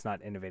 I mean, it's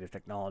not innovative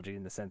technology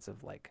in the sense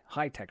of like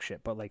high-tech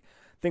shit, but like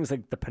things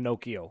like the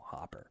Pinocchio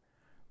hopper,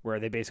 where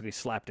they basically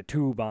slapped a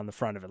tube on the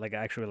front of it, like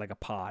actually like a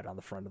pod on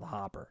the front of the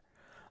hopper.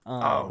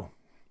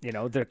 You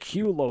know, the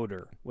Q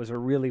loader was a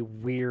really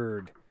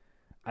weird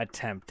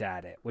attempt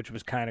at it, which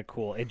was kind of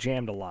cool. It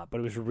jammed a lot, but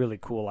it was a really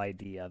cool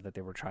idea that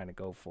they were trying to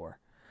go for.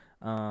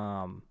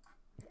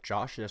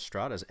 Josh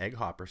Estrada's egg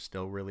hopper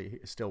still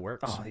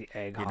works. Oh, the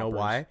egg hoppers. You know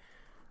why?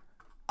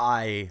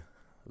 I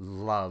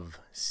love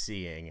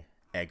seeing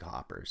egg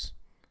hoppers.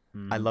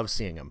 I love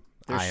seeing them.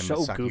 They're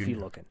so goofy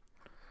looking.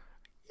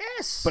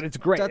 Yes, but it's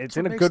great. It's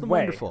in a good way,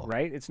 wonderful.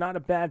 Right? It's not a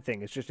bad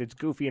thing. It's just it's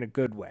goofy in a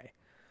good way.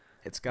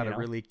 It's got a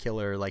really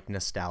killer like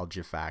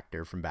nostalgia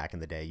factor from back in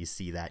the day. You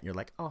see that and you're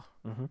like, oh,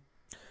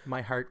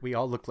 my heart. We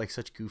all look like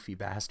such goofy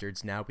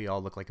bastards. Now we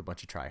all look like a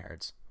bunch of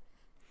tryhards.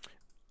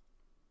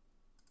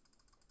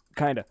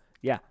 Kinda,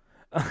 yeah.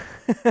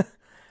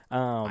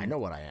 I know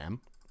what I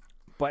am.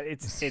 But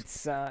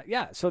it's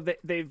yeah. So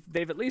they've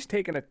at least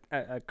taken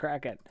a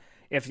crack at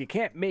if you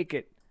can't make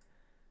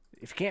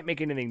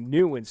anything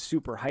new and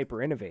super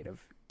hyper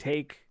innovative,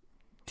 take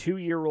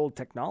 2-year-old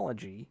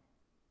technology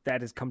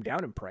that has come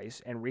down in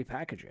price and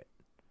repackage it.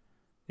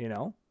 You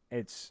know,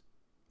 it's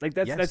like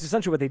that's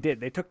essentially what they did.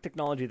 They took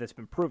technology that's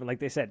been proven, like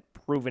they said,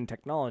 proven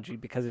technology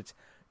because it's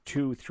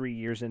 2-3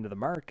 years into the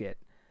market,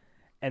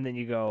 and then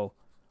you go,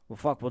 well,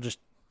 fuck, we'll just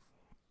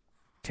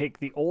take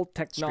the old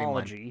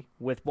technology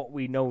with what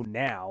we know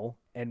now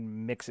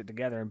and mix it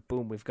together, and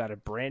boom, we've got a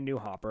brand new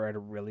hopper at a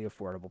really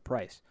affordable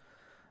price.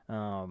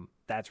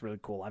 That's really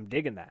cool. I'm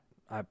digging that.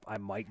 I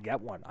might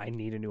get one. I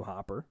need a new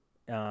hopper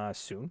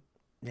soon.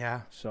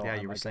 Yeah. So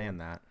yeah, you were saying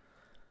that.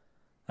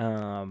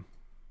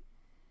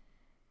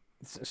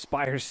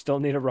 Spires still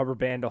need a rubber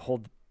band to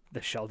hold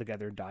the shell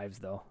together. Dives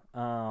though.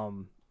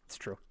 It's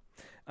true.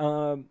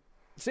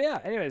 So yeah,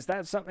 anyways,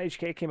 that's something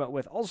HK came out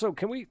with. Also,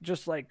 can we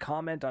just like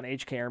comment on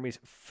HK Army's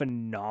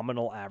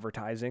phenomenal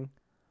advertising?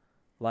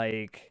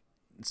 Like,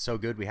 it's so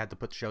good we had to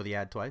show the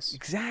ad twice.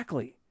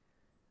 Exactly.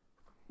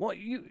 Well,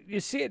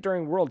 you see it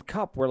during World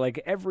Cup where like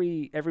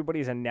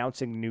everybody's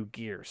announcing new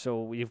gear.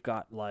 So you've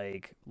got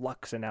like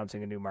Lux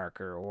announcing a new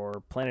marker,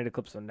 or Planet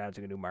Eclipse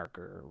announcing a new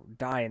marker, or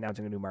Dye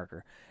announcing a new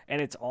marker,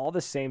 and it's all the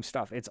same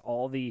stuff. It's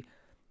all the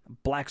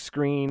black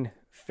screen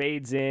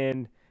fades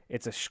in.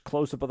 It's a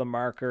close up of the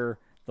marker.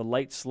 The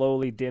light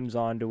slowly dims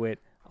onto it.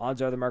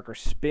 Odds are the marker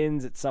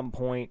spins at some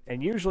point,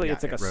 and usually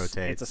it's like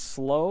it's a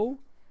slow,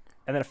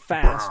 and then a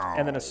fast,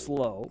 and then a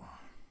slow.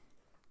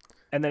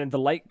 And then the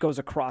light goes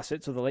across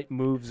it, so the light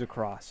moves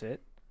across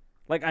it.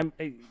 Like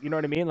you know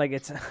what I mean? Like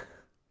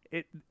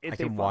I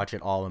can watch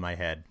it all in my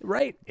head.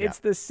 Right? Yeah. It's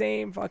the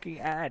same fucking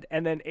ad.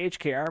 And then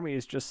HK Army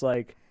is just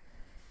like,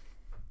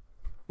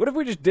 what if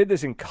we just did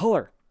this in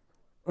color?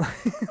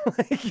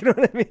 Like, you know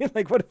what I mean?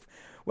 Like,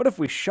 what if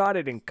we shot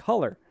it in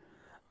color?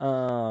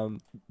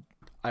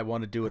 I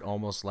want to do it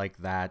almost like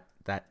that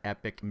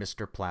epic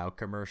Mr. Plow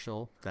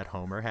commercial that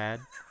Homer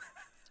had.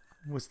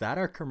 Was that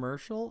our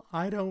commercial?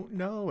 I don't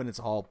know. And it's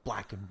all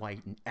black and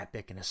white and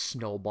epic and a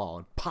snowball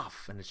and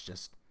puff. And it's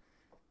just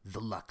the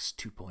Lux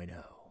 2.0.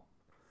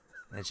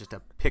 And it's just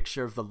a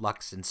picture of the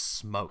Lux in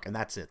smoke. And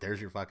that's it.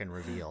 There's your fucking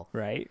reveal.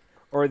 Right.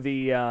 Or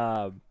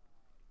the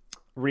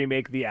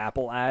remake the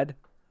Apple ad.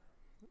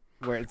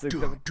 Where it's like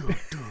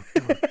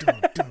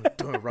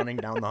running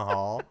down the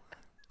hall.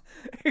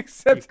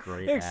 Except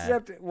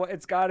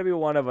it's got to be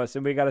one of us.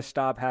 And we got to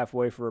stop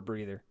halfway for a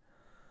breather.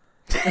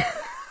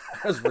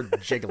 As we're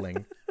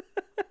jiggling.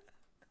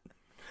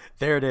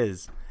 There it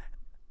is.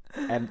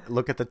 And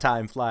look at the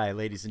time fly,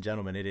 ladies and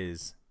gentlemen. It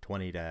is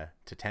 20 to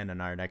 10 in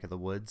our neck of the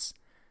woods.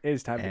 It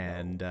is time to go.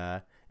 And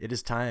it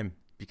is time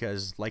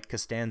because, like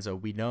Costanza,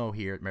 we know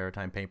here at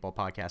Maritime Paintball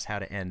Podcast how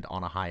to end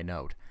on a high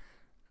note.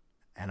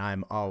 And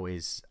I'm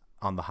always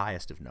on the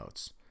highest of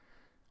notes.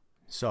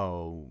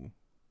 So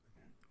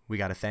we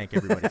got to thank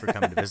everybody for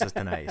coming to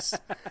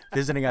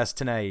visiting us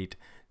tonight.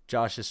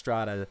 Josh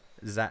Estrada,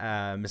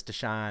 Mr.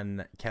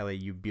 Sean Kelly,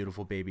 you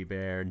beautiful baby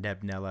bear,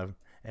 Neb Nella,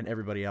 and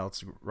everybody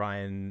else.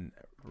 Ryan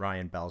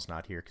Bell's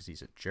not here because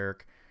he's a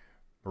jerk.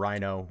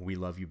 Rhino, we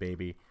love you,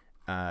 baby,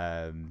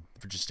 for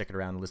just sticking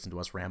around and listening to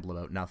us ramble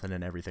about nothing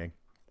and everything.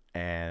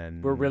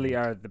 And we really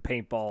are the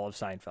paintball of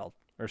Seinfeld,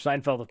 or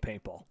Seinfeld of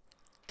paintball.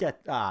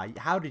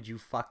 How did you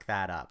fuck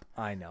that up?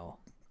 I know.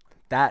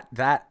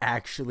 That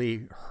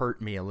actually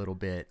hurt me a little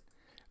bit,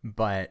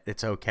 but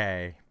it's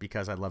okay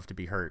because I love to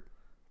be hurt.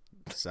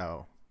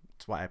 So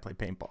that's why I play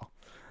paintball.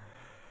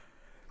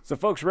 So,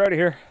 folks, we're out of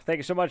here. Thank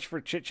you so much for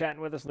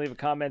chit-chatting with us. Leave a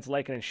comment,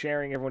 liking, and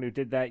sharing. Everyone who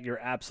did that, you're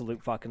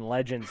absolute fucking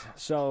legends.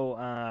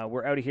 So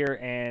we're out of here,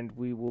 and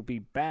we will be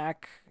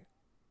back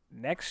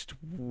next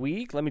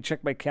week. Let me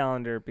check my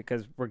calendar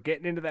because we're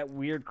getting into that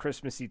weird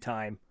Christmassy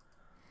time.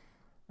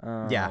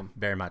 Yeah,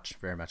 very much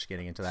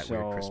getting into that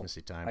weird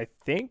Christmassy time. I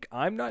think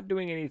I'm not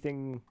doing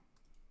anything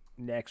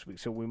next week,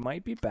 so we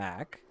might be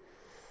back.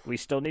 We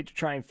still need to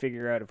try and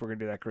figure out if we're gonna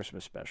do that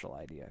Christmas special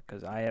idea,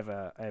 because I have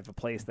a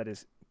place that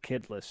is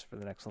kidless for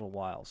the next little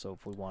while. So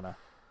if we wanna,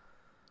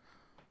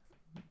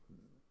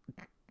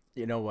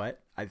 you know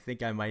what? I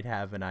think I might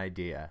have an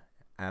idea,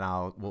 and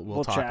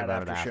we'll talk chat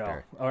about it after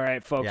after. Show. All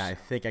right, folks. Yeah, I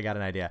think I got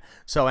an idea.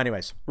 So,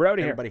 anyways, we're out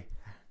of everybody, here.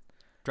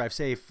 Drive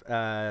safe.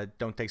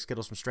 Don't take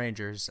Skittles from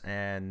strangers,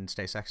 and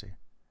stay sexy.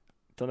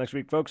 Until next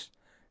week, folks.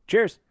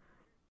 Cheers.